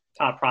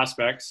top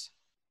prospects,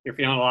 you're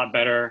feeling a lot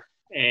better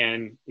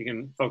and you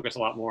can focus a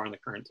lot more on the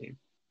current team.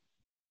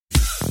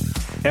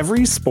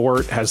 Every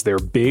sport has their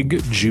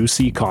big,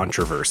 juicy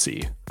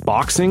controversy.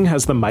 Boxing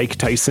has the Mike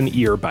Tyson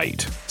ear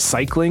bite.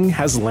 Cycling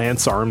has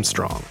Lance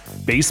Armstrong.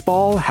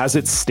 Baseball has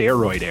its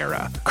steroid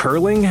era.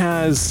 Curling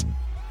has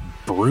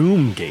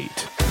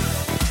Broomgate.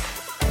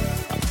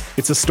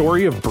 It's a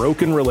story of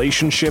broken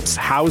relationships,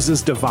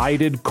 houses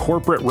divided,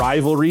 corporate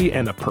rivalry,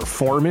 and a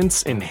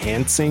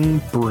performance-enhancing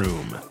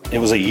broom. It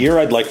was a year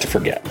I'd like to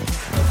forget.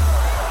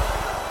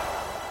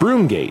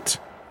 Broomgate,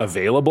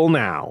 available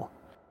now.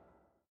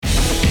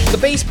 The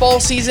baseball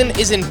season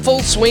is in full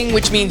swing,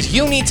 which means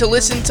you need to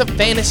listen to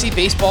Fantasy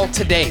Baseball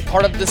Today,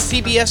 part of the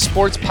CBS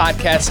Sports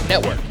Podcast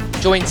Network.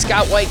 Join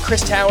Scott White,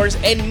 Chris Towers,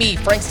 and me,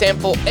 Frank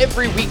Stample,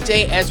 every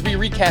weekday as we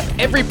recap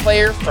every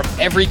player from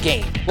every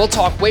game. We'll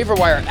talk waiver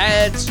wire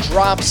ads,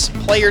 drops,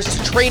 players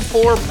to trade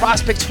for,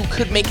 prospects who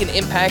could make an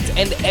impact,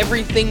 and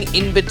everything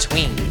in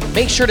between.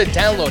 Make sure to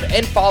download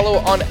and follow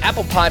on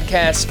Apple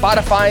Podcasts,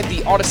 Spotify,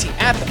 the Odyssey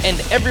app, and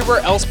everywhere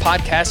else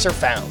podcasts are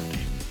found.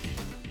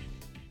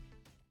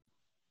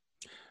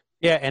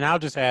 Yeah, and I'll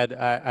just add,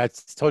 I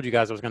told you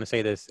guys I was going to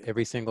say this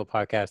every single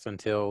podcast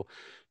until,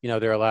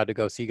 they're allowed to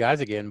go see guys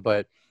again,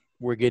 but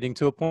we're getting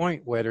to a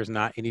point where there's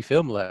not any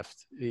film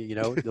left. The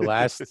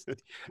last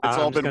it's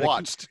all been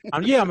watched.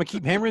 I'm going to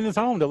keep hammering this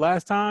home. The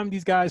last time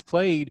these guys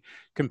played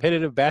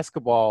competitive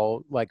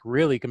basketball, like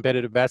really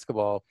competitive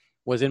basketball,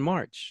 was in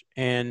March.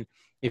 And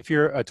if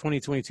you're a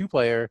 2022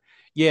 player,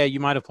 yeah, you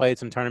might have played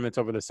some tournaments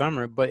over the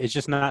summer, but it's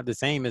just not the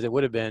same as it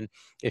would have been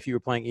if you were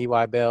playing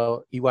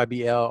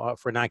EYBL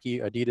for Nike,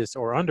 Adidas,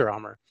 or Under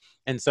Armour.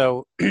 And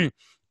so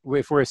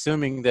if we're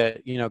assuming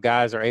that,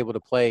 guys are able to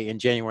play in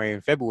January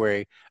and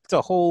February, it's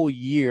a whole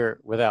year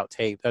without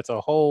tape. That's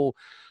a whole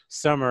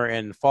summer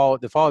and fall.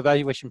 The fall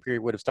evaluation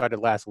period would have started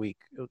last week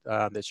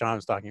that Sean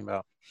was talking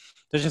about.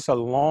 There's just a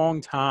long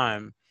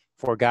time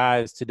for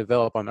guys to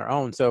develop on their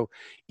own. So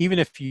even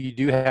if you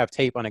do have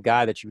tape on a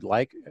guy that you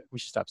like, we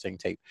should stop saying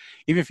tape.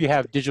 Even if you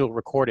have digital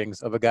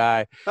recordings of a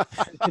guy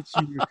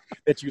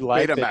that you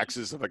like,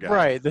 Betamaxes of a guy,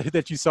 right,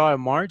 that you saw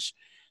in March,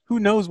 who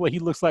knows what he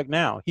looks like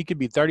now? He could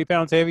be 30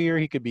 pounds heavier.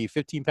 He could be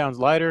 15 pounds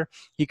lighter.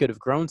 He could have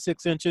grown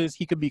 6 inches.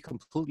 He could be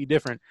completely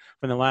different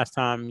from the last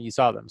time you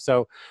saw them.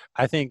 So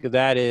I think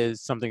that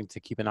is something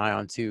to keep an eye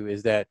on too,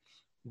 is that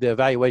the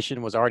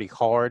evaluation was already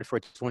hard for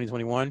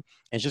 2021, and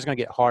it's just going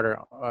to get harder,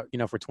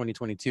 for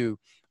 2022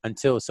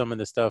 until some of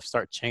the stuff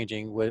starts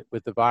changing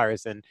with the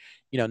virus. And,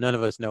 none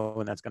of us know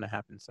when that's going to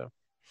happen. So,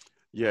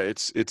 yeah,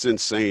 it's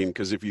insane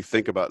because if you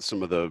think about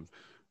some of the,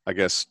 I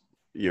guess,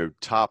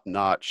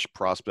 top-notch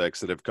prospects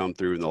that have come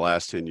through in the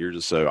last 10 years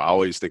or so, I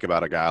always think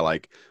about a guy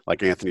like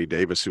Anthony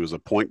Davis, who was a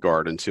point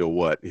guard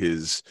until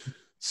his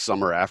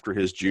summer after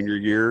his junior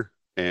year,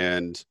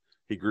 and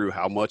he grew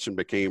how much and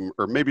became,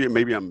 or maybe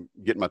I'm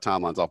getting my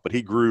timelines off, but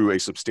he grew a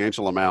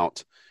substantial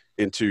amount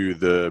into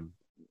the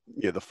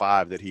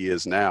 5 that he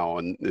is now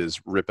and is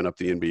ripping up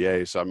the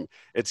NBA. So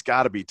it's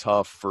got to be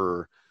tough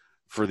for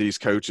these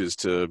coaches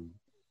to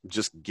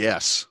just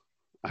guess,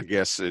 I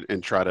guess,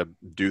 and try to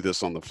do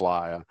this on the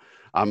fly.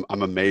 I'm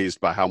amazed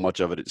by how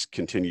much of it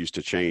continues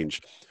to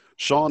change.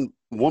 Sean,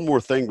 one more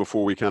thing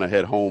before we kind of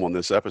head home on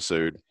this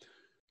episode.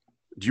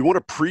 Do you want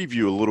to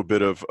preview a little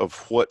bit of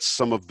what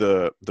some of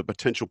the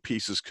potential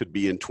pieces could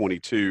be in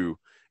 22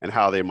 and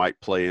how they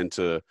might play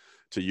into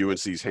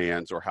UNC's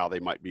hands, or how they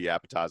might be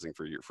appetizing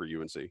for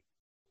UNC?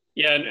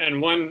 Yeah,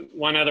 and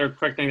one other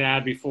quick thing to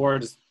add before,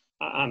 just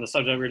on the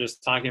subject we were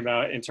just talking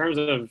about, in terms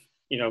of,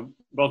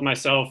 both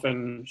myself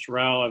and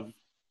Sherelle have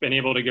been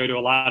able to go to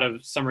a lot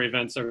of summer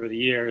events over the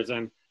years.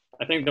 And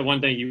I think the one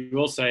thing you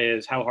will say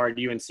is how hard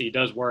UNC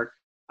does work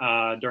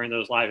during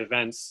those live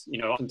events.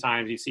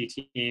 Oftentimes you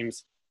see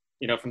teams,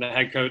 from the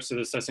head coach to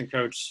the assistant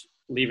coach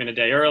leaving a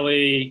day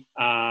early,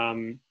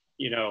 kind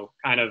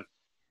of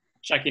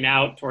checking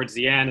out towards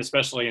the end,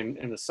 especially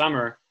in the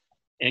summer.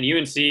 And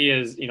UNC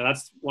is,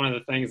 that's one of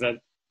the things that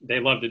they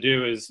love to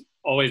do, is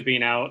always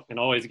being out and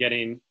always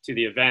getting to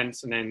the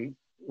events, and then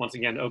once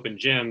again, open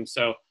gyms.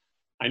 So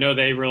I know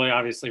they really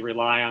obviously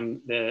rely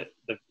on the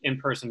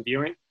in-person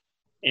viewing.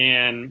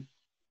 And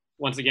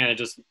once again, it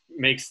just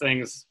makes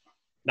things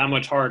that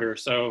much harder.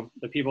 So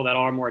the people that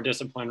are more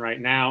disciplined right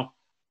now,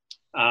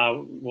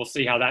 we'll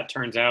see how that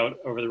turns out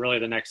over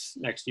the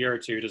next year or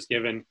two, just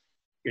given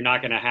you're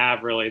not going to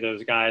have really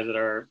those guys that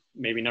are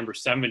maybe number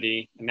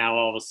 70, and now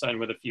all of a sudden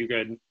with a few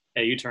good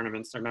AU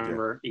tournaments, they're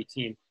number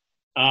 18.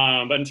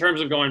 But in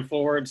terms of going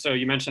forward, so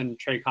you mentioned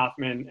Trey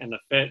Kaufman and the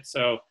fit.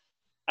 So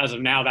as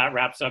of now, that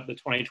wraps up the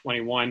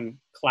 2021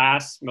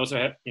 class. Most of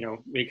it,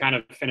 we kind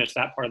of finished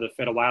that part of the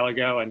fit a while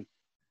ago, and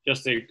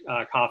just did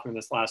Kaufman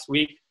this last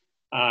week.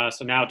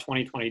 So now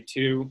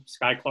 2022,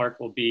 Sky Clark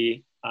will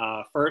be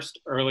first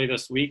early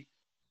this week.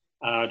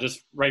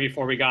 Just right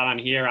before we got on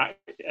here,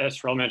 as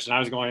Terrell mentioned, I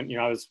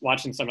was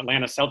watching some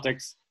Atlanta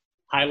Celtics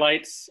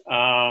highlights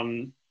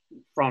from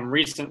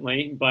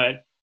recently,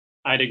 but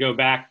I had to go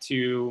back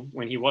to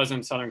when he was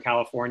in Southern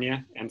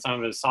California and some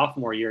of his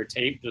sophomore year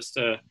tape, just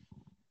to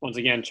once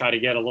again try to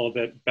get a little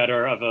bit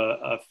better of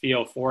a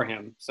feel for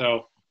him.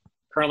 So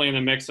currently in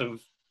the mix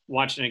of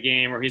watching a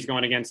game where he's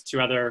going against two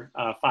other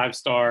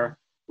 5-star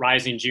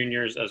rising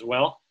juniors as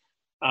well.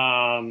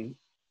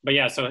 But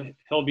yeah, so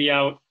he'll be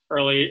out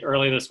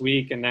early this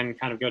week, and then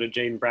kind of go to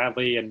Jaden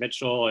Bradley and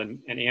Mitchell and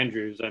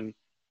Andrews, and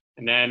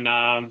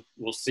then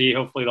we'll see.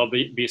 Hopefully there'll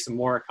be some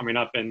more coming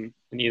up in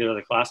either of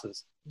the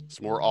classes.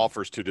 Some more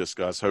offers to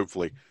discuss,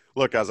 hopefully.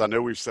 Look, guys, I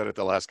know we've said it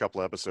the last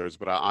couple of episodes,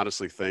 but I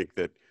honestly think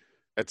that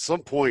at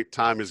some point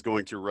time is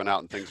going to run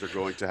out and things are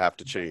going to have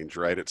to change,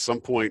 right? At some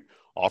point,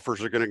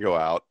 offers are going to go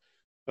out,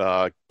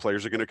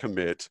 players are going to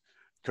commit,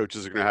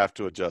 coaches are going to have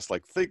to adjust.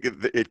 Like,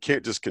 it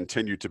can't just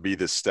continue to be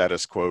this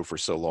status quo for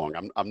so long.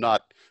 I'm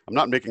not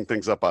making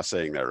things up by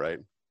saying that, right?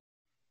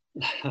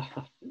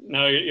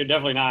 No, you're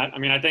definitely not. I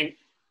mean, I think,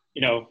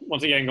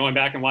 once again, going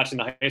back and watching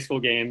the high school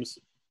games,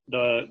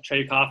 the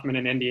Trey Kaufman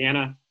in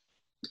Indiana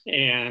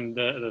and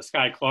the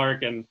Sky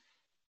Clark, and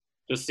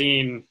just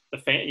seeing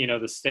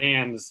the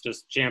stands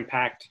just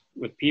jam-packed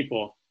with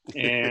people,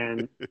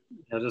 and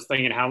just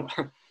thinking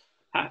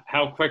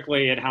how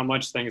quickly and how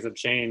much things have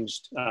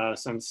changed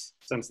since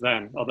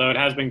then. Although it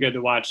has been good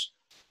to watch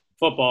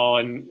football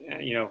and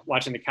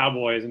watching the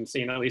Cowboys and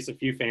seeing at least a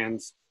few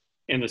fans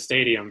in the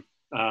stadium.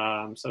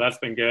 So that's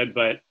been good.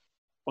 But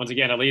once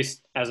again, at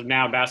least as of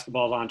now,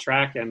 basketball is on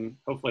track, and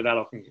hopefully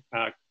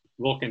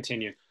will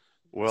continue.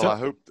 Well, I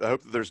hope that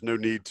there's no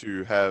need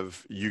to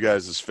have you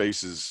guys'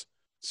 faces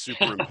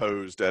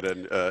superimposed at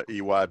an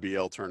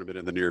EYBL tournament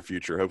in the near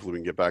future. Hopefully we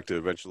can get back to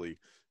eventually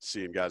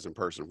seeing guys in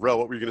person. Rel,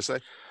 what were you going to say?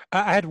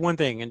 I had one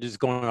thing, and just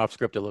going off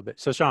script a little bit.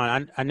 So,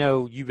 Sean, I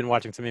know you've been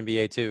watching some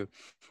NBA too,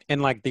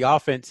 and like the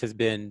offense has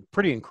been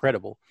pretty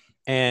incredible.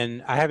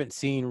 And I haven't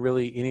seen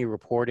really any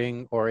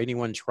reporting or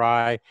anyone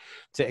try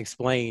to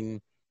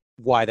explain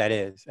why that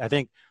is. I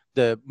think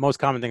the most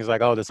common thing is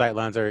like, oh, the sight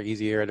lines are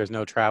easier, there's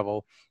no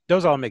travel.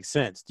 Those all make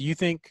sense. Do you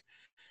think,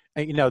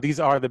 these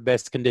are the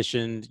best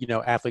conditioned,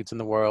 athletes in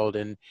the world,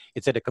 and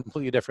it's at a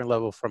completely different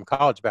level from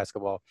college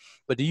basketball.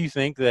 But do you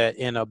think that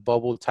in a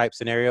bubble type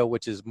scenario,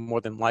 which is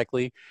more than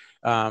likely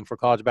for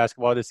college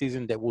basketball this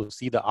season, that we'll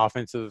see the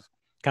offensive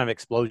kind of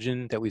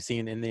explosion that we've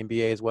seen in the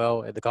NBA as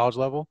well at the college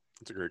level?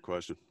 That's a great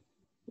question.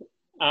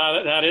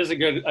 That is a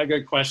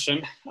good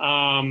question.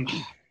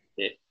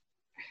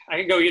 I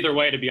could go either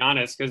way, to be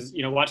honest, because,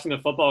 watching the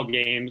football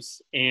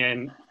games,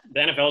 and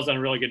the NFL has done a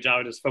really good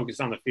job of just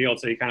focusing on the field,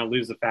 so you kind of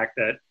lose the fact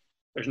that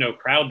there's no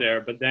crowd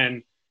there. But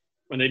then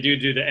when they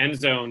do the end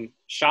zone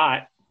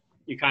shot,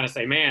 you kind of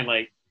say, man,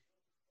 like,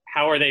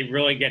 how are they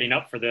really getting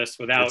up for this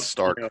without, it's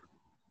stark.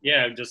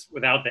 Just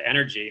without the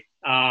energy.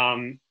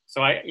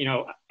 So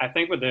I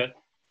think with the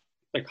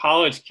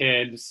college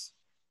kids,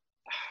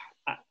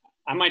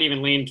 I might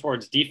even lean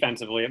towards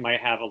defensively. It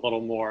might have a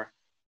little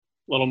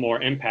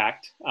more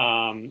impact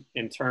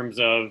in terms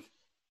of,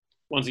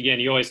 once again,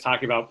 you always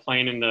talk about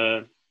playing in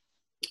the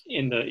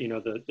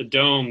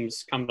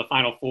domes come the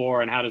Final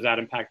Four, and how does that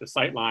impact the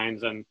sight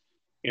lines? And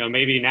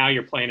maybe now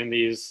you're playing in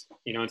these,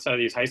 instead of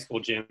these high school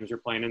gyms, you're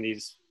playing in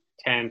these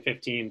 10,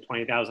 15,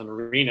 20,000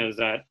 arenas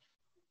that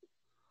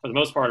for the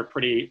most part are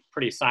pretty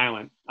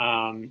silent.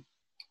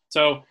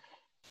 So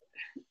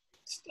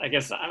I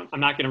guess I'm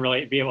not going to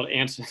really be able to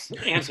answer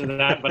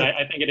that, but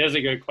I think it is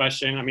a good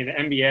question. I mean, the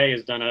NBA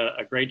has done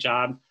a great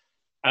job.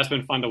 That's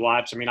been fun to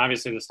watch. I mean,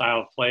 obviously the style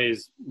of play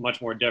is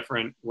much more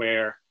different,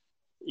 where,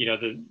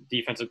 the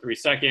defensive 3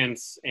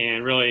 seconds,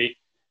 and really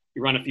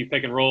you run a few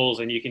pick and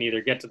rolls, and you can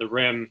either get to the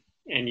rim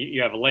and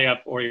you have a layup,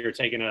 or you're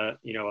taking a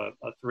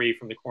three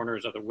from the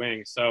corners of the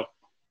wing. So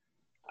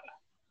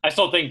I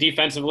still think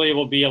defensively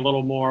will be a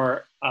little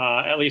more,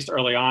 at least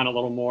early on, a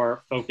little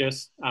more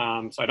focused.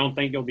 So I don't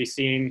think you'll be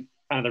seeing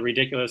kind of the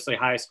ridiculously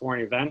high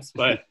scoring events,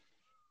 but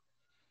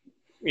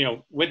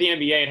with the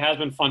NBA, it has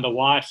been fun to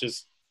watch.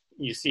 Just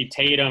you see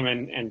Tatum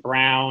and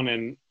Brown,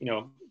 and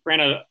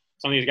granted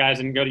some of these guys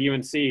didn't go to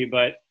UNC,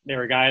 but they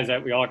were guys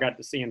that we all got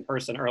to see in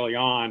person early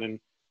on. And,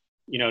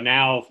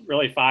 now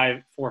really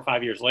 4 or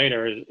 5 years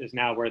later is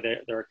now where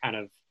they're kind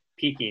of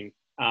peaking.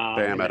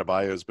 Bam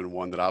Adebayo has been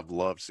one that I've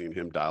loved seeing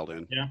him dialed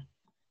in. Yeah.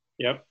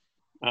 Yep.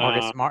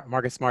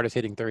 Marcus Smart is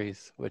hitting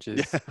threes, which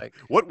is like,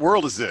 what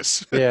world is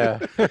this? Yeah.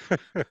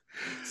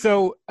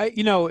 So,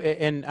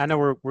 and I know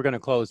we're going to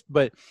close,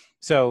 but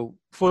so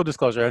full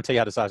disclosure, I'll tell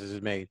you how the sausage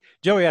is made.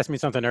 Joey asked me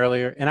something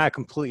earlier and I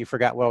completely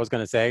forgot what I was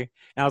going to say.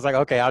 And I was like,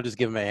 okay, I'll just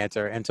give him an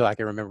answer until I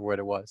can remember what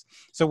it was.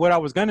 So what I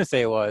was going to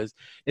say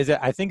is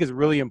that I think it's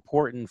really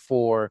important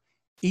for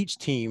each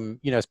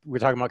team, we're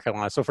talking about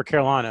Carolina. So for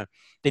Carolina,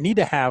 they need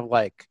to have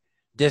like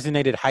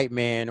designated hype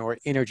man or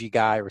energy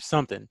guy or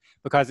something,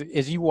 because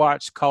as you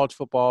watch college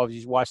football, as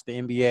you watch the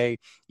NBA,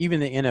 even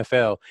the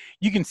NFL,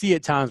 you can see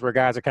at times where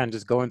guys are kind of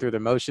just going through the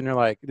motion. They're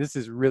like, this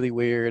is really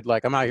weird.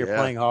 Like, I'm out here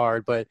playing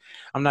hard, but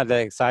I'm not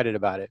that excited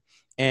about it.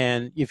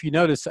 And if you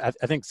notice, I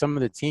think some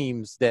of the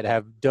teams that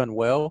have done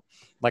well,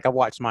 like I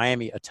watched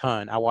Miami a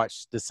ton. I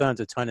watched the Suns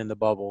a ton in the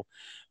bubble.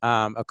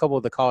 A couple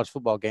of the college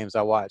football games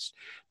I watched.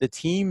 The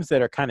teams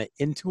that are kind of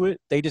into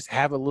it, they just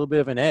have a little bit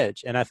of an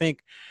edge. And I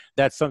think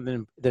that's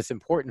something that's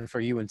important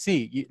for UNC.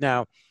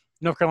 Now,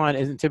 North Carolina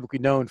isn't typically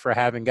known for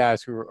having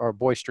guys who are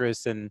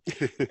boisterous and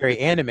very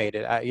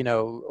animated,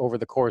 over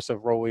the course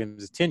of Roy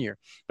Williams' tenure.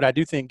 But I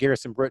do think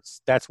Garrison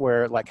Brooks, that's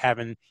where like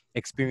having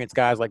experienced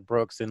guys like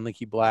Brooks and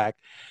Leaky Black,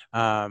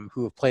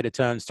 who have played a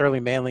ton.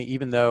 Sterling Manley,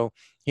 even though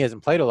he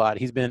hasn't played a lot,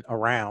 he's been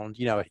around,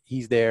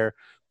 he's there.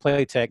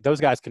 Play tech,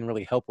 those guys can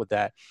really help with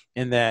that,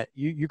 in that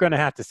you're going to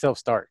have to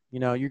self-start.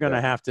 You're going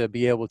to have to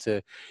be able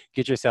to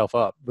get yourself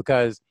up,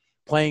 because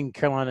playing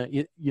Carolina,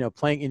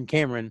 playing in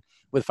Cameron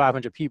with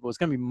 500 people, it's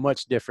going to be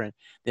much different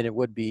than it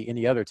would be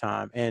any other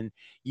time. And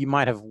you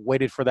might have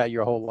waited for that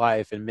your whole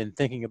life and been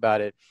thinking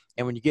about it.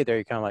 And when you get there,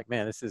 you're kind of like,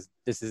 man,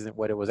 this isn't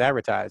what it was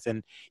advertised.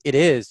 And it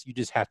is. You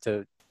just have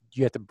to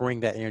bring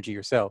that energy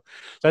yourself.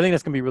 So I think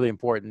that's going to be really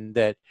important,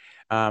 that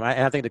and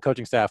I think the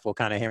coaching staff will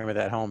kind of hammer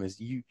that home, is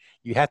you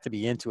have to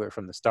be into it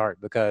from the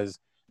start, because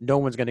no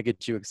one's going to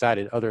get you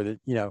excited other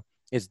than,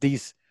 it's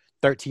these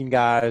 13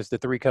 guys, the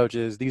 3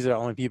 coaches. These are the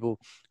only people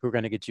who are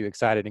going to get you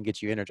excited and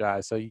get you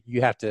energized. So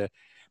you have to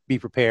be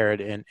prepared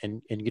and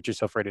get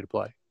yourself ready to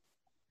play.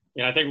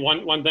 Yeah, I think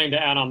one thing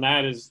to add on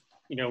that is,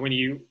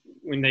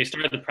 when they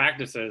started the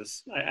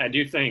practices, I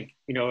do think,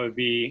 it would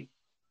be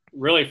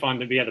really fun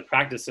to be at the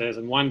practices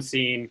and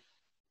seeing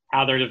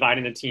how they're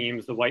dividing the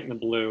teams, the white and the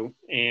blue.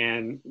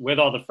 And with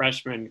all the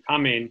freshmen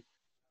coming,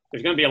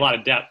 there's going to be a lot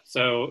of depth.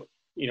 So,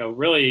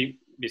 really,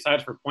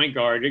 besides for point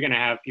guard, you're going to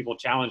have people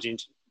challenging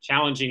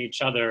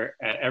each other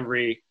at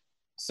every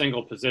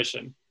single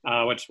position,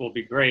 which will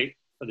be great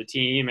for the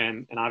team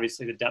and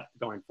obviously the depth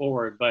going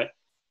forward. But,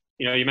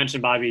 you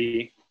mentioned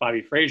Bobby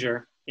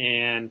Frazier,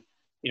 and,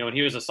 when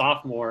he was a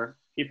sophomore,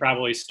 he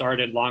probably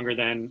started longer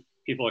than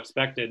people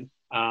expected,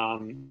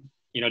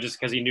 just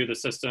because he knew the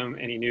system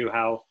and he knew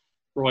how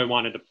Roy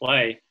wanted to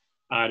play,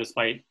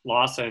 despite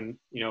Lawson,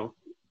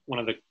 one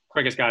of the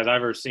quickest guys I've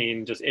ever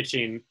seen, just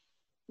itching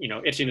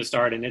to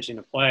start and itching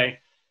to play.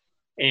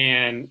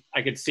 And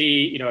I could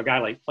see, a guy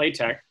like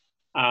Playtech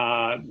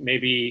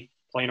maybe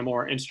playing a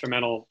more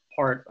instrumental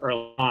part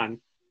early on,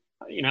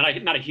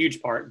 not a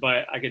huge part,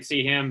 but I could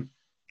see him,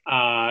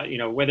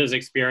 with his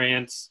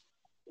experience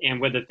and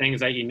with the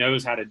things that he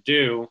knows how to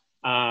do,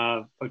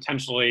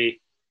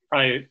 potentially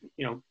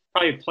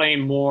probably playing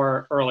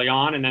more early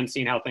on and then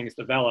seeing how things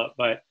develop.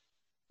 But,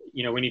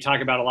 when you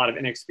talk about a lot of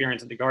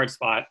inexperience at the guard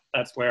spot,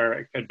 that's where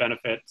it could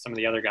benefit some of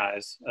the other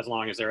guys, as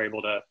long as they're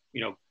able to,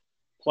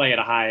 play at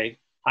a high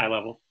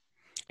level.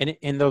 And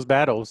in those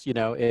battles,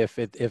 if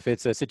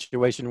it's a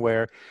situation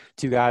where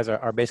 2 guys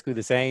are basically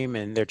the same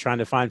and they're trying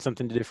to find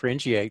something to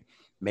differentiate,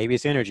 maybe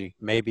it's energy,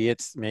 maybe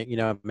it's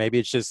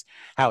just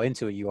how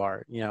into it you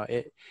are,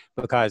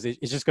 because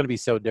it's just going to be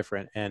so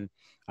different. And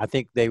I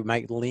think they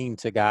might lean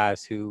to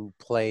guys who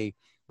play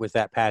with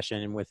that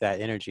passion and with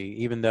that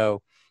energy, even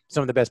though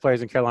some of the best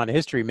players in Carolina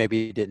history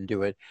maybe didn't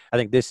do it. I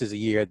think this is a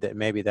year that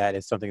maybe that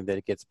is something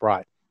that gets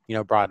brought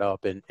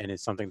up and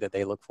it's something that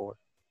they look for.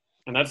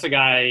 And that's the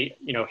guy,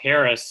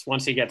 Harris,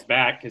 once he gets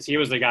back, because he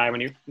was the guy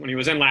when he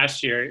was in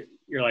last year,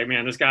 you're like,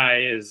 man, this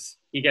guy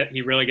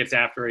he really gets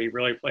after it. He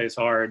really plays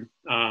hard.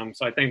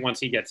 So I think once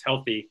he gets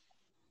healthy,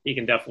 he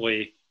can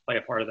definitely play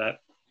a part of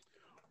that.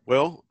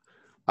 Well,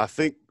 I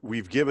think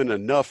we've given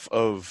enough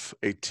of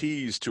a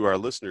tease to our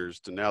listeners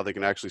to now they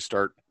can actually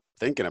start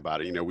thinking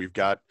about it. We've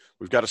got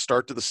a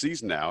start to the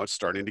season now. It's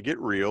starting to get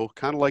real,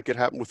 kind of like it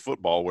happened with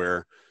football,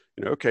 where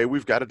okay,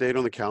 we've got a date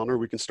on the calendar.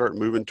 We can start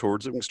moving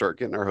towards it. We can start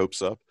getting our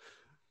hopes up.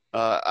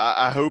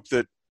 I hope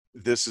that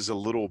this is a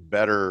little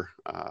better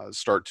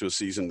start to a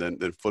season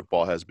than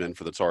football has been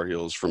for the Tar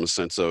Heels, from a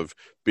sense of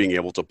being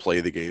able to play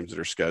the games that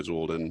are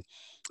scheduled. And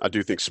I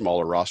do think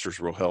smaller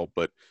rosters will help.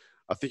 But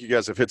I think you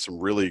guys have hit some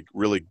really,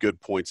 really good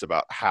points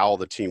about how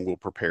the team will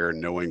prepare,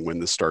 knowing when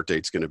the start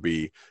date's going to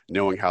be,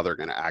 knowing how they're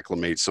going to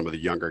acclimate some of the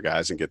younger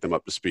guys and get them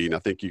up to speed. And I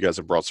think you guys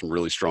have brought some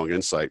really strong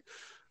insight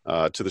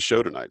to the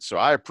show tonight. So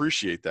I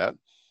appreciate that.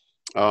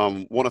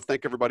 Want to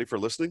thank everybody for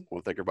listening.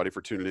 Want to thank everybody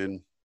for tuning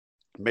in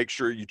Make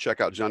sure you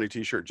check out Johnny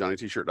T-Shirt,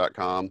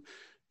 johnnyt-shirt.com.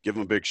 Give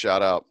him a big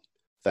shout out.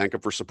 Thank him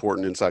for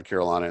supporting Inside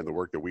Carolina and the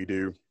work that we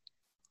do.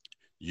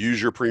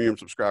 Use your premium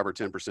subscriber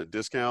 10%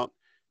 discount.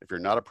 If you're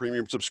not a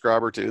premium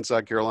subscriber to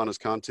Inside Carolina's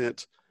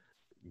content,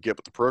 get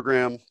with the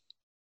program.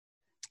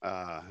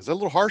 Is that a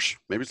little harsh?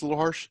 Maybe it's a little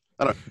harsh.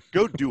 I don't know.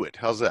 Go do it.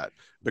 How's that?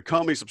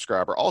 Become a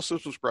subscriber. Also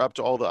subscribe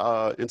to all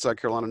the Inside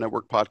Carolina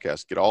Network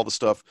podcasts. Get all the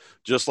stuff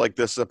just like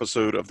this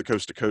episode of the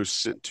Coast to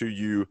Coast sent to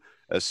you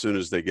as soon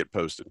as they get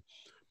posted.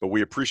 But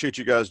we appreciate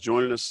you guys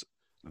joining us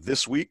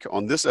this week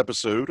on this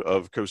episode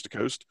of Coast to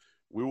Coast.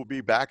 We will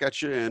be back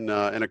at you in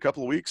a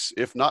couple of weeks,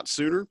 if not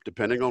sooner,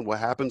 depending on what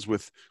happens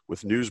with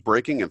news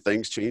breaking and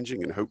things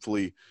changing. And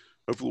hopefully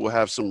we'll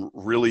have some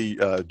really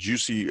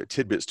juicy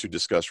tidbits to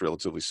discuss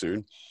relatively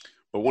soon.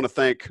 But I want to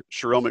thank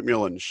Sherelle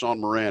McMillan,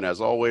 Sean Moran.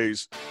 As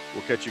always,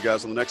 we'll catch you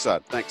guys on the next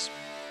side. Thanks.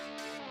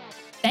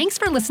 Thanks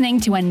for listening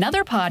to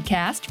another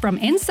podcast from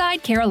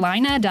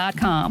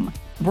InsideCarolina.com.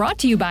 Brought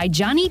to you by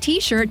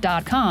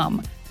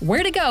JohnnyT-Shirt.com.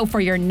 Where to go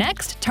for your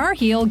next Tar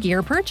Heel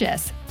gear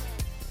purchase.